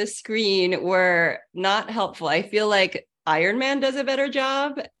had on the screen were not helpful. I feel like Ironman does a better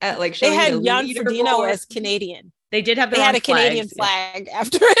job at like They showing had the Jan leaderboard. Frodeno as Canadian. They did have the They had wrong a Canadian flags. flag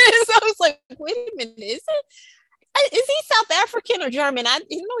after it. So I was like, wait a minute, is he South African or German?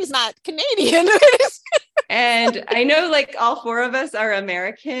 You know, he's not Canadian. And I know like all four of us are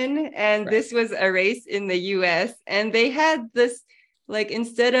American, and this was a race in the US, and they had this like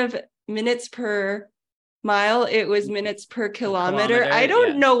instead of minutes per mile, it was minutes per kilometer. I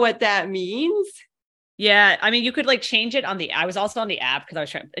don't know what that means. Yeah, I mean, you could like change it on the. I was also on the app because I was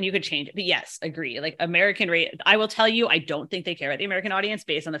trying, and you could change it. But yes, agree. Like American rate, I will tell you, I don't think they care about the American audience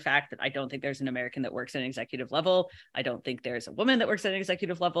based on the fact that I don't think there's an American that works at an executive level. I don't think there's a woman that works at an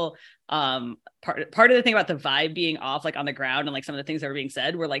executive level. Part of the thing about the vibe being off, like on the ground, and like some of the things that were being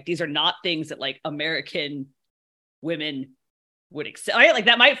said, were like these are not things that like American women would accept. Right? Like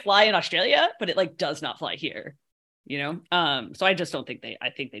that might fly in Australia, but it like does not fly here. You know, so I just don't think they.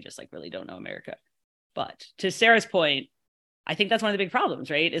 I think they just like really don't know America. But to Sarah's point, I think that's one of the big problems,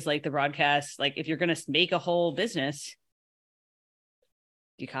 right? Is like the broadcast, like if you're going to make a whole business,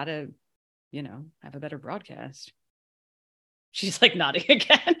 you gotta, you know, have a better broadcast. She's like nodding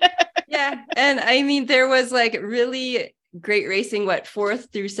again. Yeah. And I mean, there was like really great racing,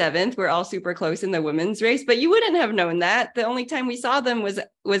 4th through 7th. We're all super close in the women's race, but you wouldn't have known that. The only time we saw them was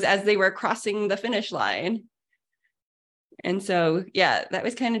as they were crossing the finish line. And so, yeah, that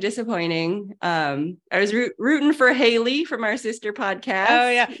was kind of disappointing. I was rooting for Haley from our sister podcast. Oh,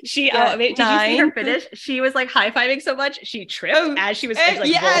 yeah. Did you see her finish? She was like high-fiving so much, she tripped as she was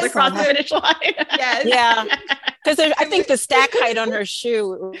rolled across the finish line. Yes. Yeah. Because I think the stack height on her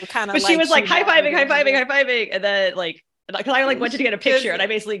shoe kind of. But she was like high-fiving. And then like, because I like went to get a picture and I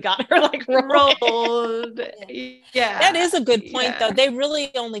basically got her like rolled. Yeah. That is a good point, though. They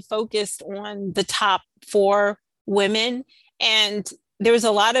really only focused on the top 4 women, and there was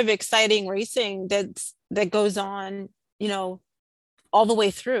a lot of exciting racing that goes on, you know, all the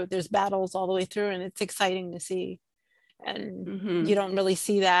way through. There's battles all the way through, and it's exciting to see. And you don't really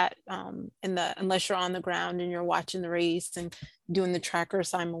see that unless you're on the ground and you're watching the race and doing the tracker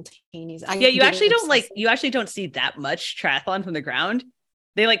simultaneously. You actually don't see that much triathlon from the ground.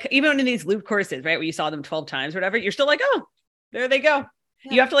 They like, even in these loop courses, right, where you saw them 12 times or whatever, you're still like, oh, there they go.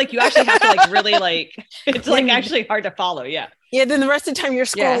 You actually have to like really like, it's like actually hard to follow. Yeah. Yeah. Then the rest of the time you're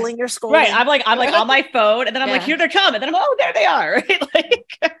scrolling, Right. I'm like on my phone, and then I'm like, here they come. And then I'm like, oh, there they are. Right?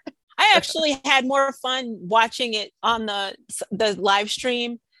 Like, I actually had more fun watching it on the live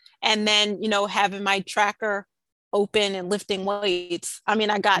stream, and then, you know, having my tracker open and lifting weights. I mean,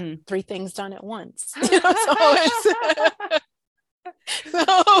 I got 3 things done at once. You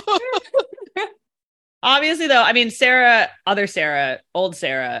know, obviously, though, I mean, Sarah, other Sarah, old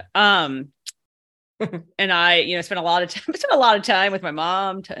Sarah, and I, you know, spent a lot of time with my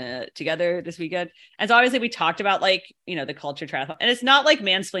mom together this weekend. And so obviously we talked about like, you know, the culture of triathlon, and it's not like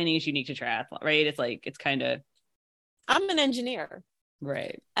mansplaining is unique to triathlon, right? It's like, it's kind of. I'm an engineer.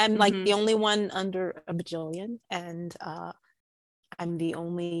 Right. I'm like the only one under a bajillion, and I'm the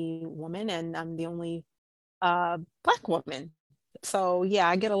only woman, and I'm the only Black woman. So yeah,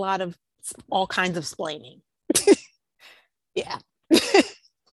 I get a lot of all kinds of splaining. Yeah.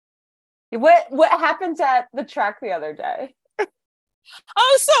 What happened at the track the other day?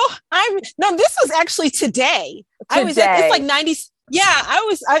 Oh, so this was actually today. It's like 90. Yeah,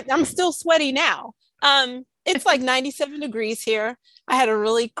 I'm still sweaty now. It's like 97 degrees here. I had a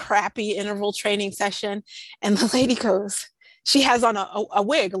really crappy interval training session, and the lady goes, she has on a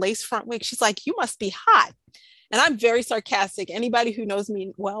wig, a lace front wig. She's like, you must be hot. And I'm very sarcastic. Anybody who knows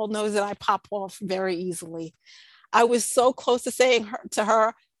me well knows that I pop off very easily. I was so close to saying to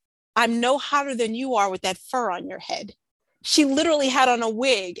her, I'm no hotter than you are with that fur on your head. She literally had on a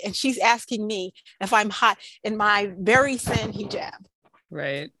wig, and she's asking me if I'm hot in my very thin hijab.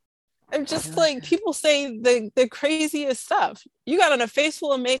 Right. I'm just like, people say the craziest stuff. You got on a face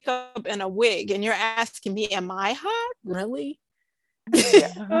full of makeup and a wig, and you're asking me, am I hot? Really?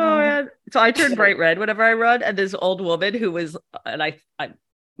 Yeah. Oh man. So I turned bright red whenever I run, and this old woman who was, and I'm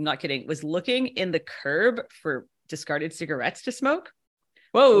not kidding, was looking in the curb for discarded cigarettes to smoke.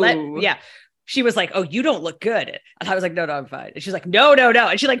 Whoa. Yeah. She was like, oh, you don't look good. And I was like, no, I'm fine. And she's like, no.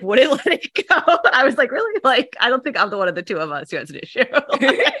 And she like wouldn't let it go. And I was like, really? Like, I don't think I'm the one of the two of us who has an issue.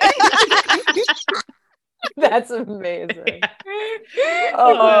 That's amazing. Yeah.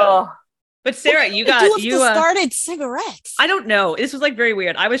 Oh. But Sarah, you discarded cigarettes. I don't know. This was like very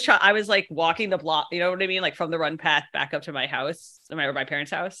weird. I was like walking the block, you know what I mean? Like from the run path back up to my house, my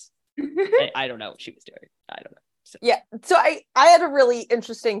parents' house. I don't know what she was doing. I don't know. So. Yeah. So I had a really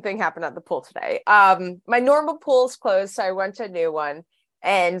interesting thing happen at the pool today. My normal pool is closed, so I went to a new one,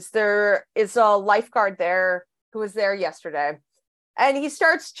 and there is a lifeguard there who was there yesterday. And he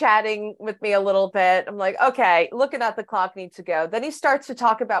starts chatting with me a little bit. I'm like, okay, looking at the clock, need to go. Then he starts to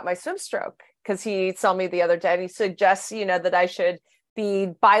talk about my swim stroke because he saw me the other day and he suggests, that I should be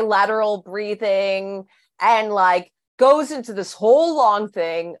bilateral breathing and like goes into this whole long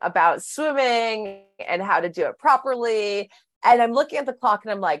thing about swimming and how to do it properly. And I'm looking at the clock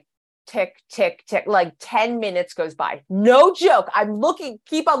and I'm like, tick, tick, tick, like 10 minutes goes by. No joke.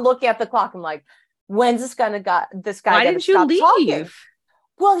 Keep on looking at the clock. I'm like, when's this guy Why gonna didn't you stop leave? talking?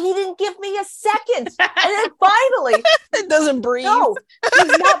 Well, he didn't give me a second. And then finally, It doesn't breathe. no,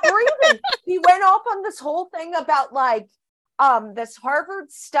 he's not breathing. He went off on this whole thing about like this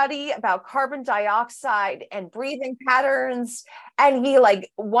Harvard study about carbon dioxide and breathing patterns. And he like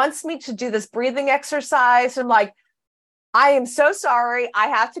wants me to do this breathing exercise. I'm like, I am so sorry. I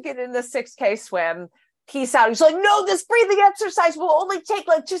have to get in the 6K swim. Peace out. He's like, no, this breathing exercise will only take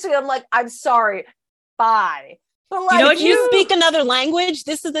like 2 seconds. I'm like, I'm sorry. Bye. But like, You know what If you speak another language,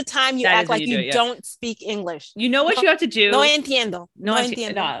 this is the time you That act is when like you do you it, yeah. don't speak English. You know what you have to do? No entiendo. No enti-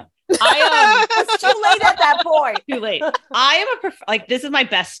 entiendo. no. I it's too late at that point. too late. I am like this is my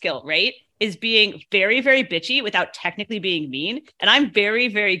best skill, right? Is being very, very bitchy without technically being mean. And I'm very,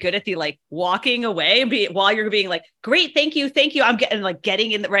 very good at the like walking away and while you're being like, great, thank you. I'm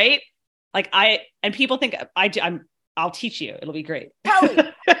getting in the right. Like and people think I'll teach you. It'll be great. Kelly,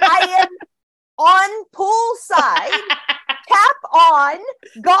 I am on poolside, cap on,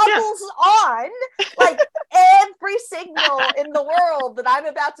 goggles on, like every signal in the world that I'm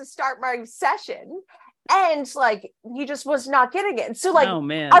about to start my session. And like, he just was not getting it. And so like, Oh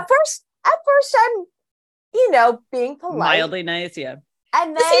man. at first I'm, being polite. Mildly nice, yeah.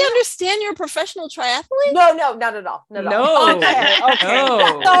 And Does he then, understand you're a professional triathlete? no, not at all. Not at all. No. Okay.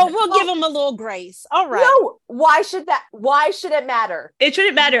 No. So we'll give him a little grace. All right. No, why should it matter? It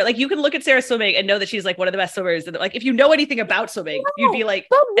shouldn't matter. Like you can look at Sarah swimming and know that she's like one of the best swimmers. And like if you know anything about swimming, you'd be like,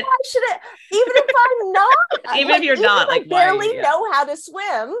 But why should it? Even if I'm not, Even if you're not, if I like, why are you- barely yeah. know how to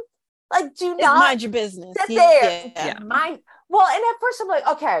swim. Like, do Just not mind your business. sit there. Yeah. Mind. Well, and at first I'm like,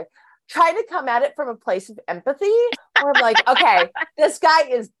 okay, trying to come at it from a place of empathy, where I'm like, okay, this guy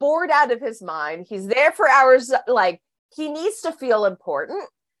is bored out of his mind. He's there for hours. Like, he needs to feel important.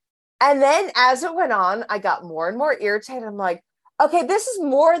 And then as it went on, I got more and more irritated. I'm like, okay, this is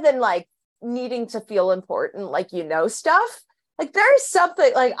more than like needing to feel important, like, stuff. Like, there's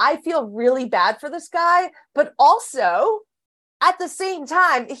something, like, I feel really bad for this guy, but also at the same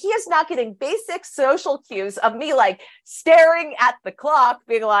time, he is not getting basic social cues of me like staring at the clock,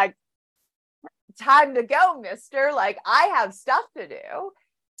 being like, time to go, mister. Like, I have stuff to do.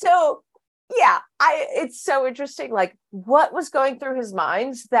 So yeah, it's so interesting, like what was going through his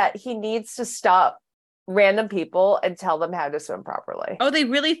mind that he needs to stop random people and tell them how to swim properly. oh, they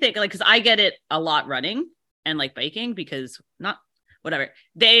really think like, cause I get it a lot running and like biking because not whatever.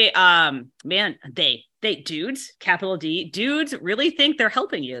 They, they dudes, capital D, dudes really think they're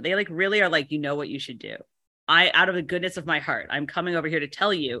helping you. They like really are like, you know what you should do. Out of the goodness of my heart, I'm coming over here to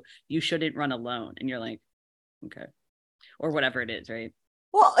tell you, you shouldn't run alone. And you're like, okay. Or whatever it is, right?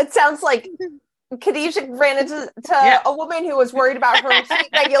 Well, it sounds like Khadijah ran into a woman who was worried about her heat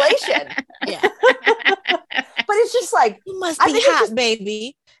regulation. Yeah. But it's just like, You must I be think it's hot, just-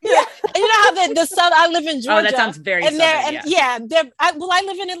 baby. yeah. And you know how the south, I live in Georgia. Oh, that sounds very and southern, I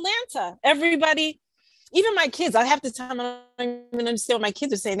live in Atlanta. Everybody, even my kids, I have to tell them I don't even understand what my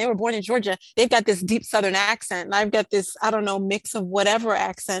kids are saying. They were born in Georgia. They've got this deep southern accent. And I've got this, I don't know, mix of whatever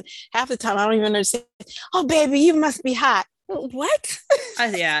accent. Half the time I don't even understand. Oh, baby, you must be hot. What?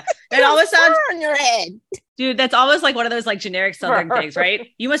 Yeah. It almost sounds, on your head. dude, that's almost like one of those like generic southern things, right?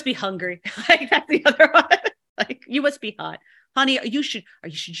 You must be hungry. Like that's the other one. Like you must be hot. Honey,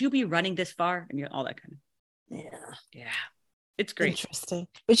 should you be running this far? And all that kind of. Yeah. It's great. Interesting.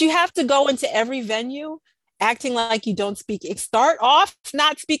 But you have to go into every venue acting like you don't speak. Start off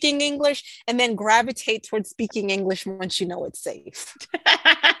not speaking English and then gravitate towards speaking English once you know it's safe.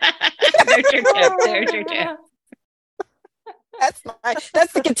 There's your tip. There's your tip. That's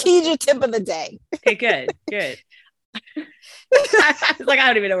the Khadijah tip of the day. Okay, good. It's like I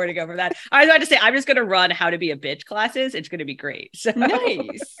don't even know where to go from that. I was about to say I'm just gonna run how to be a bitch classes. It's gonna be great. So.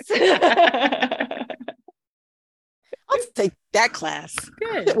 Nice. I'll take that class.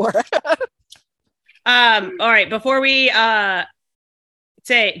 Good. All All right. Before we go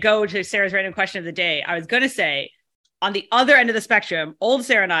to Sarah's random question of the day, I was gonna say on the other end of the spectrum, old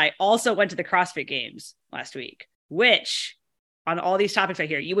Sarah and I also went to the CrossFit Games last week, which on all these topics right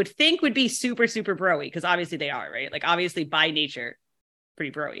here, you would think would be super, super bro-y, because obviously they are, right? Like obviously by nature,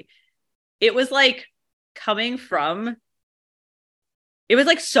 pretty bro-y. It was like it was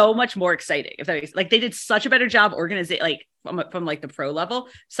like so much more exciting. If that makes, like they did such a better job organizing, like from like the pro level.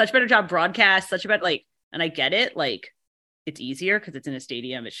 Such better job broadcast, such a better like, and I get it. Like it's easier because it's in a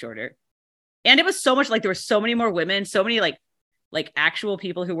stadium, it's shorter. And it was so much like there were so many more women, so many like actual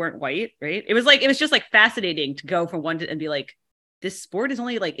people who weren't white, right? It was just like fascinating to go from one to and be like, this sport is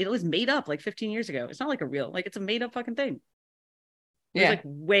only like, it was made up like 15 years ago. It's not like a real, like it's a made up fucking thing. It was like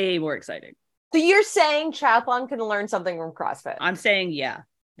way more exciting. So you're saying triathlon can learn something from CrossFit? I'm saying, yeah,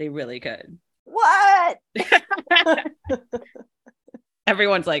 they really could. What?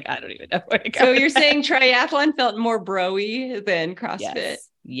 Everyone's like, I don't even know where to go. So you're saying triathlon felt more bro-y than CrossFit?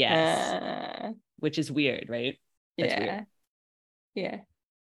 Yes. Which is weird, right? That's weird. Yeah.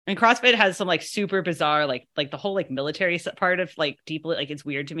 And CrossFit has some like super bizarre, like the whole like military part of like deeply, like it's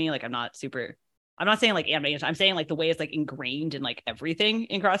weird to me. Like I'm not saying like I'm saying like the way it's like ingrained in like everything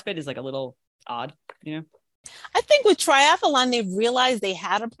in CrossFit is like a little odd, you know? I think with triathlon, they've realized they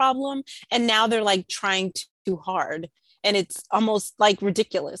had a problem and now they're like trying too hard. And it's almost like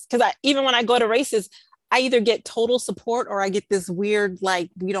ridiculous. Because even when I go to races, I either get total support or I get this weird, like,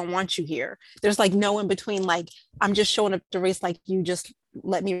 we don't want you here. There's like no in between. Like, I'm just showing up to race like you, just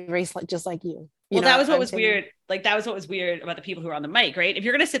let me race like just like you. Well, that was what was weird. Like, that was what was weird about the people who are on the mic, right? If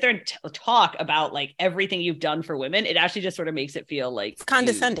you're going to sit there and talk about like everything you've done for women, it actually just sort of makes it feel like it's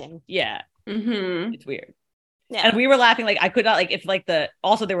condescending. It's weird. Yeah. And we were laughing, like, I could not, like, if like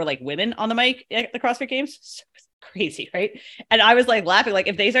also there were like women on the mic at the CrossFit Games. So crazy, right? And I was like laughing, like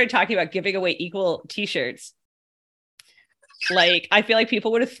if they started talking about giving away equal t-shirts, like I feel like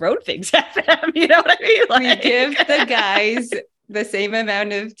people would have thrown things at them, you know what I mean? Like, we give the guys the same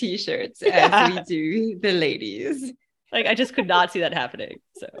amount of t-shirts as we do the ladies. Like I just could not see that happening.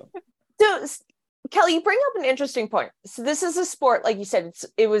 So Kelly, you bring up an interesting point. So this is a sport, like you said,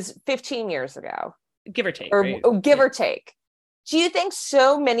 it was 15 years ago, give or take, or right? give or take. Do you think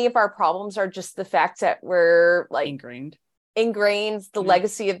so many of our problems are just the fact that we're like ingrained the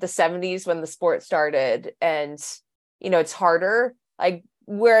legacy of the 70s when the sport started, and you know it's harder, like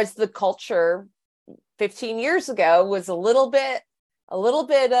whereas the culture 15 years ago was a little bit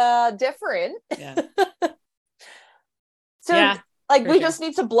different. Like we just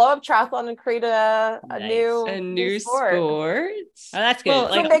need to blow up triathlon and create a new sport. Oh, that's good. Well,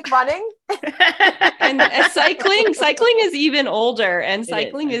 like, make running. And cycling is even older, and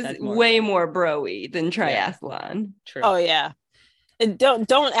cycling is way more bro-y than triathlon. True. Oh yeah. And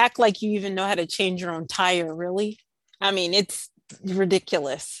don't act like you even know how to change your own tire, really. I mean, it's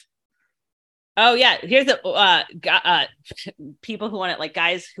ridiculous. Oh yeah, here's the people who want to, like,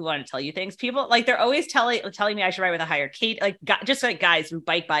 guys who want to tell you things. People like they're always telling me I should ride with a higher cadence. Like just like guys who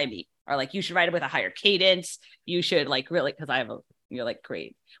bike by me are like, you should ride it with a higher cadence. You should like really, because I have you're like,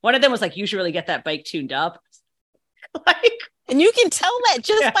 great. One of them was like, you should really get that bike tuned up. Like, and you can tell that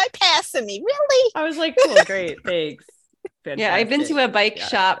just by passing me. Really? I was like, cool, great, thanks. Fantastic. Yeah, I've been to a bike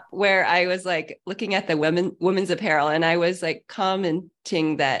shop where I was like looking at the women's apparel, and I was like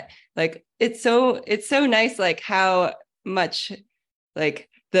commenting that like it's so nice, like how much like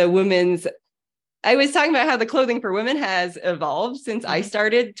the women's. I was talking about how the clothing for women has evolved since I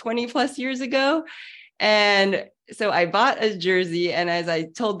started 20 plus years ago, and so I bought a jersey, and as I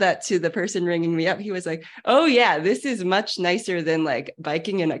told that to the person ringing me up, he was like, "Oh yeah, this is much nicer than like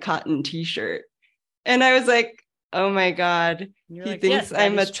biking in a cotton t-shirt," and I was like, oh my God, he thinks yes,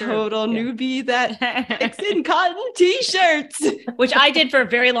 I'm a total newbie that picks in cotton t-shirts. Which I did for a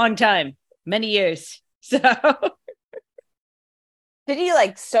very long time, many years. So did you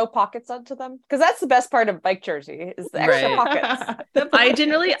like sew pockets onto them? Because that's the best part of bike jersey is the extra pockets. I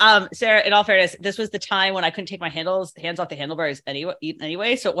didn't really, Sarah, in all fairness, this was the time when I couldn't take my hands off the handlebars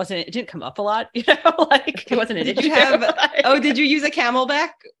anyway. So it didn't come up a lot, you know, like it wasn't an issue. Did you use a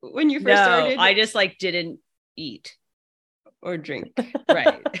Camelback when you first started? I just like didn't eat or drink.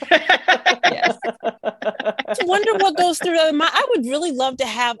 Right. Yes. I wonder what goes through their mind. I would really love to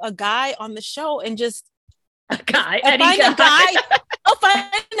have a guy on the show and just I'll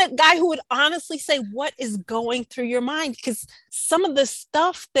find a guy who would honestly say what is going through your mind, because some of the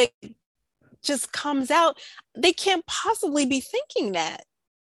stuff that just comes out, they can't possibly be thinking that.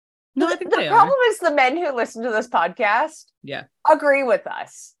 No, I think the problem is the men who listen to this podcast agree with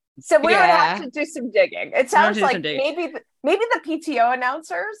us. So we would have to do some digging. It sounds like maybe the PTO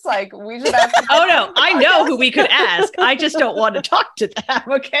announcers, like we should have to oh no, I know who we could ask. I just don't want to talk to them,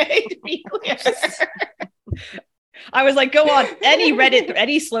 okay? To be clear. I was like, go on any Reddit,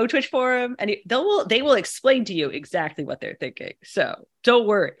 any Slow Twitch forum, and they will explain to you exactly what they're thinking. So don't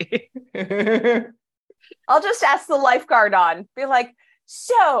worry. I'll just ask the lifeguard be like,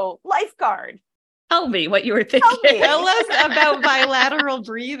 so lifeguard, Tell me what you were thinking. Tell us about bilateral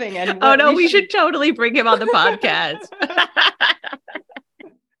breathing and Oh what no, we should totally bring him on the podcast.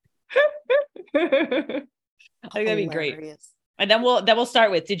 I think that'd be great. Hilarious. And then we'll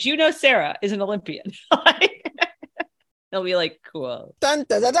start with, did you know Sarah is an Olympian? They'll be like, cool. Dun,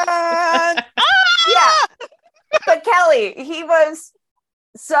 dun, dun, dun. Yeah. But Kelly, he was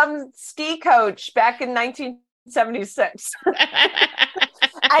some ski coach back in 1976.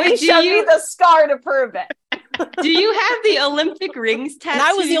 And he do showed you- me the scar to prove it. Do you have the Olympic rings tattoo? And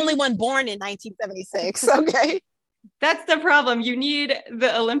I was the only one born in 1976. Okay. That's the problem. You need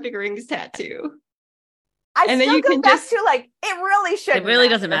the Olympic rings tattoo. I And then still you go can back just- to like, it really shouldn't It really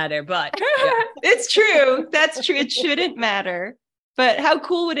doesn't matter, but yeah. It's true. That's true. It shouldn't matter. But how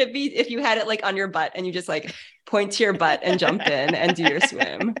cool would it be if you had it like on your butt and you just like point to your butt and jump in and do your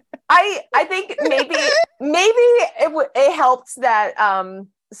swim? I think maybe it helps that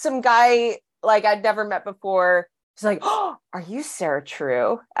some guy like I'd never met before was like, oh, are you Sarah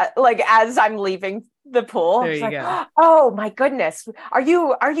True? Like as I'm leaving the pool, There it's you like, go. oh my goodness, are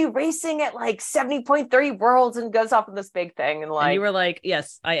you racing at like 70.3 worlds, and goes off on this big thing and like And you were like,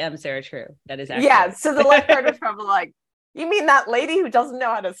 yes, I am Sarah True. That is accurate. yeah. So the lifeguard was probably like, you mean that lady who doesn't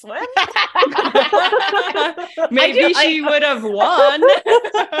know how to swim? Maybe she would have won.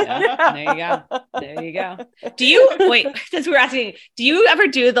 Yeah, there you go. There you go. Do you wait, since we were asking, do you ever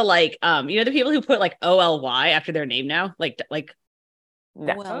do the like you know the people who put like OLY after their name now? Like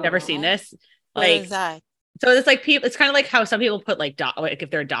No. Well, never seen this? What Like is that? so it's like people, it's kind of like how some people put like like if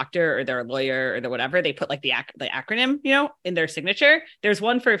they're a doctor or they're a lawyer or they're whatever, they put like the acronym, you know, in their signature. There's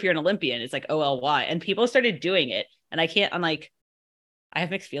one for if you're an Olympian, it's like OLY, and people started doing it, and I'm like, I have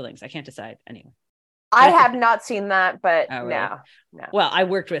mixed feelings. I can't decide anyway. I have not seen that, but Oh, really? no. Well, I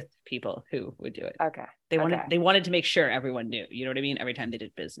worked with people who would do it. Okay. They wanted Okay. they wanted to make sure everyone knew. You know what I mean? Every time they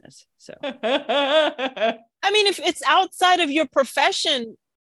did business. So I mean, if it's outside of your profession,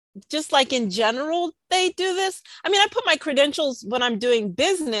 just like in general, they do this. I mean, I put my credentials when I'm doing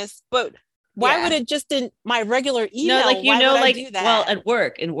business, but why Yeah. would it just in my regular email? no, like you why know, would I like do that? well, at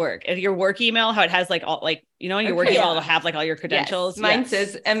work, if your work email, how it has like all like you know, in your work Okay. email, Yeah. it'll have like all your credentials. Yes, mine Yes.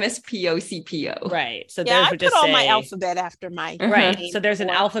 says MSPOCPO. right. So yeah, theirs I would put just all say my alphabet after my right. name So there's an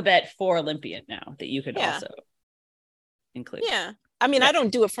before. alphabet for Olympian now that you could Yeah. also include. Yeah, I mean, Yeah. I don't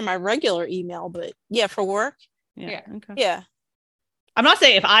do it for my regular email, but yeah, for work, Yeah. Okay. yeah. I'm not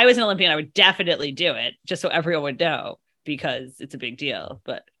saying if I was an Olympian, I would definitely do it just so everyone would know because it's a big deal.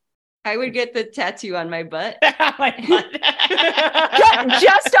 But I would get the tattoo on my butt. my butt.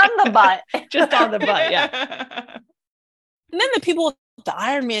 Just on the butt. Just on the butt, yeah. And then the people with the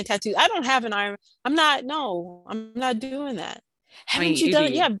Iron Man tattoo. I don't have an Iron. I'm not doing that. Haven't mean, you you done?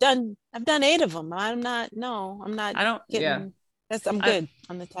 do. Yeah, I've done 8 of them. I'm not. I don't. Getting, Yeah. I'm I- good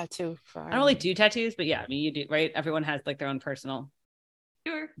on the tattoo. I don't really do tattoos, but yeah, I mean, you do, right? Everyone has like their own personal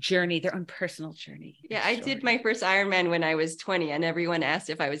Sure. journey, their own personal journey. Yeah, I did my first Ironman when I was 20, and everyone asked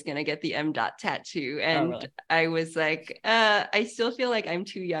if I was going to get the M. Dot tattoo. And really? I was like, I still feel like I'm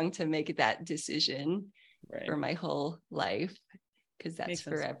too young to make that decision right. for my whole life because that's Makes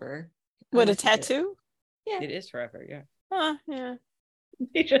sense. forever. What, a Unless you get- tattoo? Yeah. It is forever. Yeah. Yeah.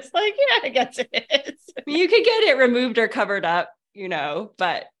 You're just like, yeah, I guess it is. I mean, you could get it removed or covered up,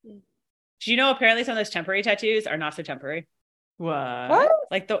 but Do you know apparently some of those temporary tattoos are not so temporary? what?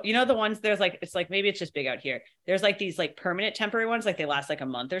 Like the ones there's like it's like maybe it's just big out here. There's like these like permanent temporary ones, like they last like a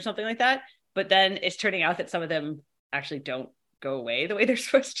month or something like that. But then it's turning out that some of them actually don't go away the way they're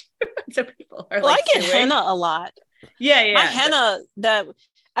supposed to. So people are Well, like, I get suing. henna a lot. Yeah. My henna, that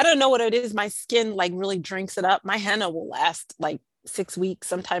I don't know what it is. My skin like really drinks it up. My henna will last like 6 weeks,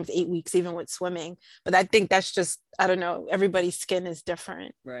 sometimes 8 weeks, even with swimming. But I think that's just, I don't know. Everybody's skin is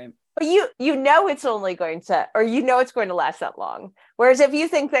different. Right. But you know it's only going to, or you know it's going to last that long. Whereas if you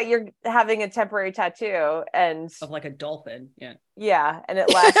think that you're having a temporary tattoo and Of like a dolphin. Yeah. yeah, and it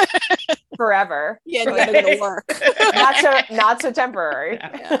lasts forever, Yeah, it's never gonna work. not so temporary.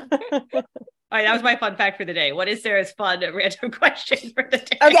 Yeah. All right, that was my fun fact for the day. What is Sarah's fun random question for the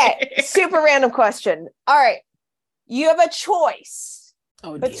day? Okay, super random question. All right, you have a choice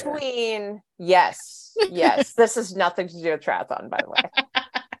Oh, dear. between yes, this has nothing to do with triathlon, by the way.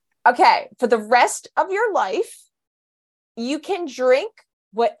 Okay, for the rest of your life, you can drink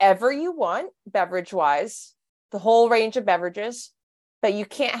whatever you want, beverage wise, the whole range of beverages, but you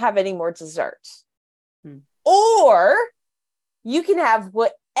can't have any more desserts. Or you can have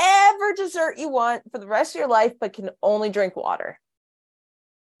whatever dessert you want for the rest of your life, but can only drink water.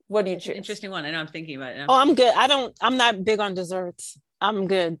 What do you It's an choose? interesting one. I know I'm thinking about it now. Oh, I'm good. I'm not big on desserts. I'm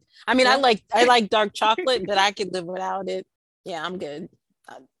good. I mean, Yeah. I like dark chocolate, but I could live without it. Yeah, I'm good.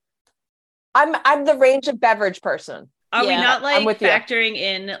 I'm the range of beverage person. Are we Yeah, not I'm like with you. factoring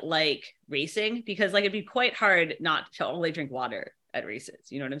in like racing? Because like it'd be quite hard not to only drink water at races.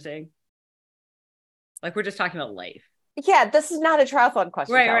 You know what I'm saying? Like we're just talking about life. Yeah, this is not a triathlon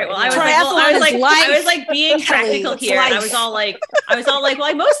question. Right. Kelly. Well, I was Triathlon like, is I was life. like being practical It's here. And I life. was all like, well,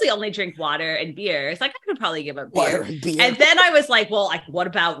 I mostly only drink water and beer. It's like I could probably give up beer. And then I was like, well, like what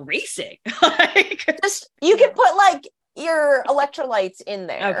about racing? Like, Just you can put like your electrolytes in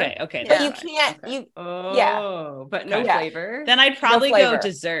there. okay. But that's you fine. can't. You Oh, but no Yeah. flavor. Then I'd probably go flavor.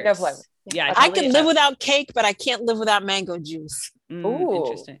 desserts. No flavor. Yeah, I can live without cake, but I can't live without mango juice. Ooh.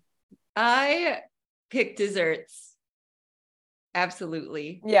 Interesting. I pick desserts.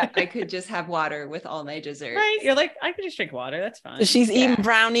 Absolutely. Yeah. I could just have water with all my desserts. Right. You're like, I could just drink water. That's fine. So she's eating Yeah.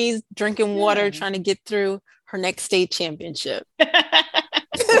 brownies, drinking water, Yeah. trying to get through her next state championship.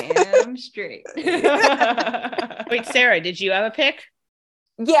 Damn straight. Wait, Sarah, did you have a pick?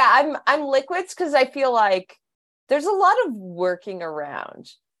 Yeah, I'm liquids because I feel like there's a lot of working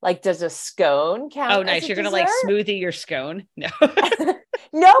around. Like, does a scone count? Oh, as nice. a You're gonna like dessert? smoothie your scone. No.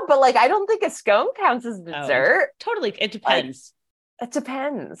 No, but like I don't think a scone counts as dessert. Totally. It depends. It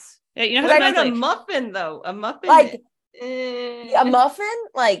depends. Yeah, you know But how I sometimes, a like, muffin though. A muffin. Like eh. a muffin,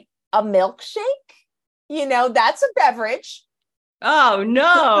 like a milkshake. You know, that's a beverage. Oh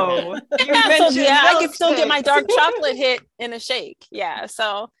no. You Yeah, so mentioned yeah, I can still get my milkshakes. dark chocolate hit in a shake. Yeah,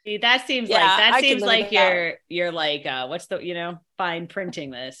 so see, that seems Yeah, I like can live like with you're like what's the fine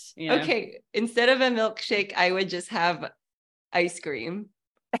printing this. You know? Okay. Instead of a milkshake, I would just have ice cream.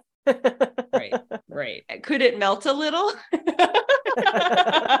 Right. Right. Could it melt a little?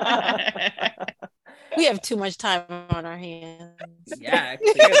 we have too much time on our hands. Yeah,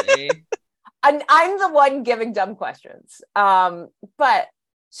 clearly. I'm the one giving dumb questions. But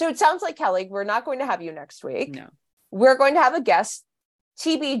so it sounds like, Kelly, we're not going to have you next week. No. We're going to have a guest,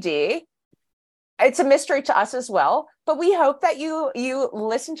 TBD. It's a mystery to us as well, but we hope that you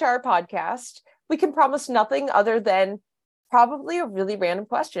listen to our podcast. We can promise nothing other than probably a really random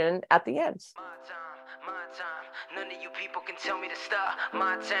question at the end. My time, none of you people can tell me to stop.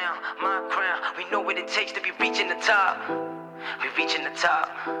 My town, my crown, we know what it takes to be reaching the top. We reaching the top.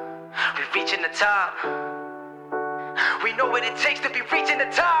 We reaching the top. We know what it takes to be reaching the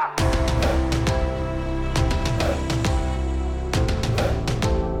top.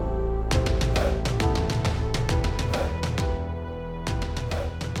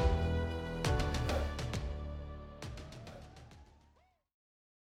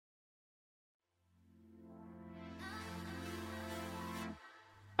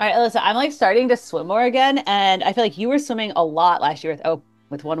 All right, Alyssa, I'm like starting to swim more again, and I feel like you were swimming a lot last year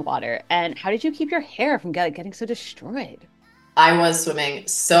with One Water. And how did you keep your hair from getting so destroyed? I was swimming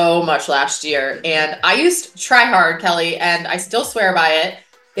so much last year, and I used Try Hard, Kelly, and I still swear by it.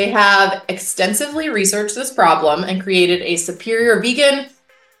 They have extensively researched this problem and created a superior vegan,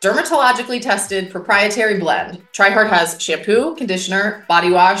 dermatologically tested proprietary blend. Try Hard has shampoo, conditioner,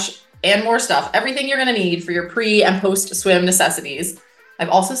 body wash, and more stuff. Everything you're going to need for your pre and post swim necessities. I've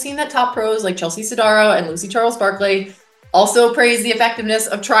also seen that top pros like Chelsea Sodaro and Lucy Charles Barkley also praise the effectiveness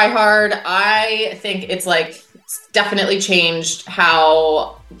of Try Hard. I think it's definitely changed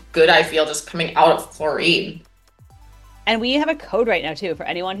how good I feel just coming out of chlorine. And we have a code right now too for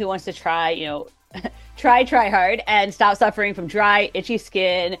anyone who wants to try, try hard and stop suffering from dry, itchy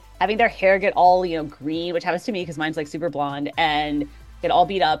skin, having their hair get all, green, which happens to me because mine's like super blonde and get all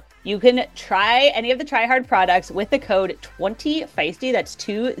beat up. You can try any of the Try Hard products with the code 20feisty. That's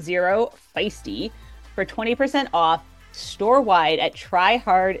 20feisty for 20% off store-wide at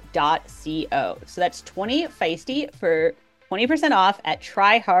tryhard.co. So that's 20feisty for 20% off at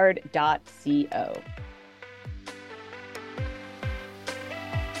tryhard.co.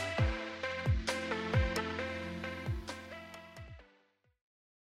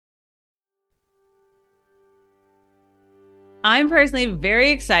 I'm personally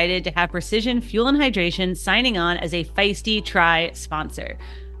very excited to have Precision Fuel and Hydration signing on as a Feisty Try sponsor.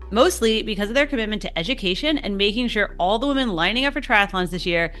 Mostly because of their commitment to education and making sure all the women lining up for triathlons this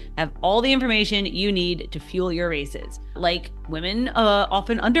year have all the information you need to fuel your races. Like, women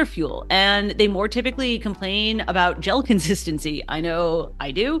often underfuel, and they more typically complain about gel consistency. I know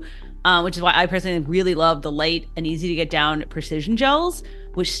I do, which is why I personally really love the light and easy to get down Precision gels,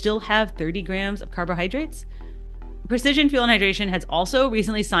 which still have 30 grams of carbohydrates. Precision Fuel and Hydration has also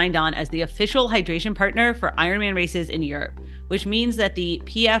recently signed on as the official hydration partner for Ironman races in Europe, which means that the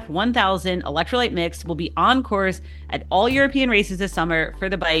PF 1000 electrolyte mix will be on course at all European races this summer for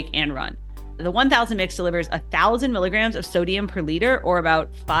the bike and run. The 1000 mix delivers 1,000 milligrams of sodium per liter, or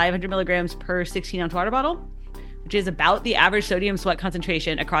about 500 milligrams per 16-ounce water bottle, which is about the average sodium sweat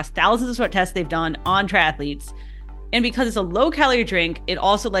concentration across thousands of sweat tests they've done on triathletes. And because it's a low-calorie drink, it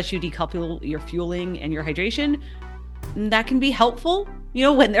also lets you decouple your fueling and your hydration. And that can be helpful,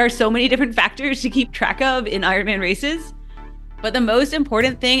 when there are so many different factors to keep track of in Ironman races. But the most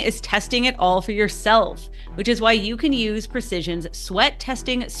important thing is testing it all for yourself, which is why you can use Precision's sweat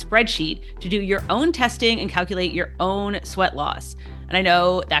testing spreadsheet to do your own testing and calculate your own sweat loss. And I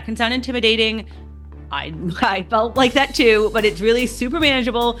know that can sound intimidating. I felt like that too, but it's really super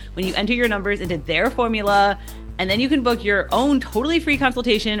manageable when you enter your numbers into their formula. And then you can book your own totally free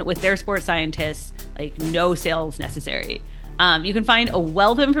consultation with their sports scientists, like no sales necessary. You can find a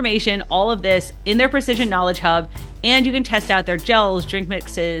wealth of information, all of this, in their Precision Knowledge Hub, and you can test out their gels, drink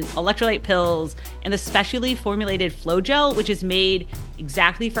mixes, electrolyte pills, and the specially formulated Flow Gel, which is made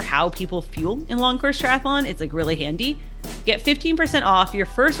exactly for how people fuel in long course triathlon. It's like really handy. Get 15% off your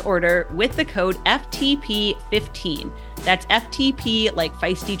first order with the code FTP15. That's FTP like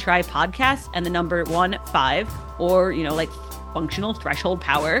Feisty Tri Podcast and the number 15, or like functional threshold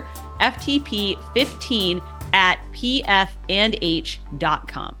power, FTP15 at pfandh.com.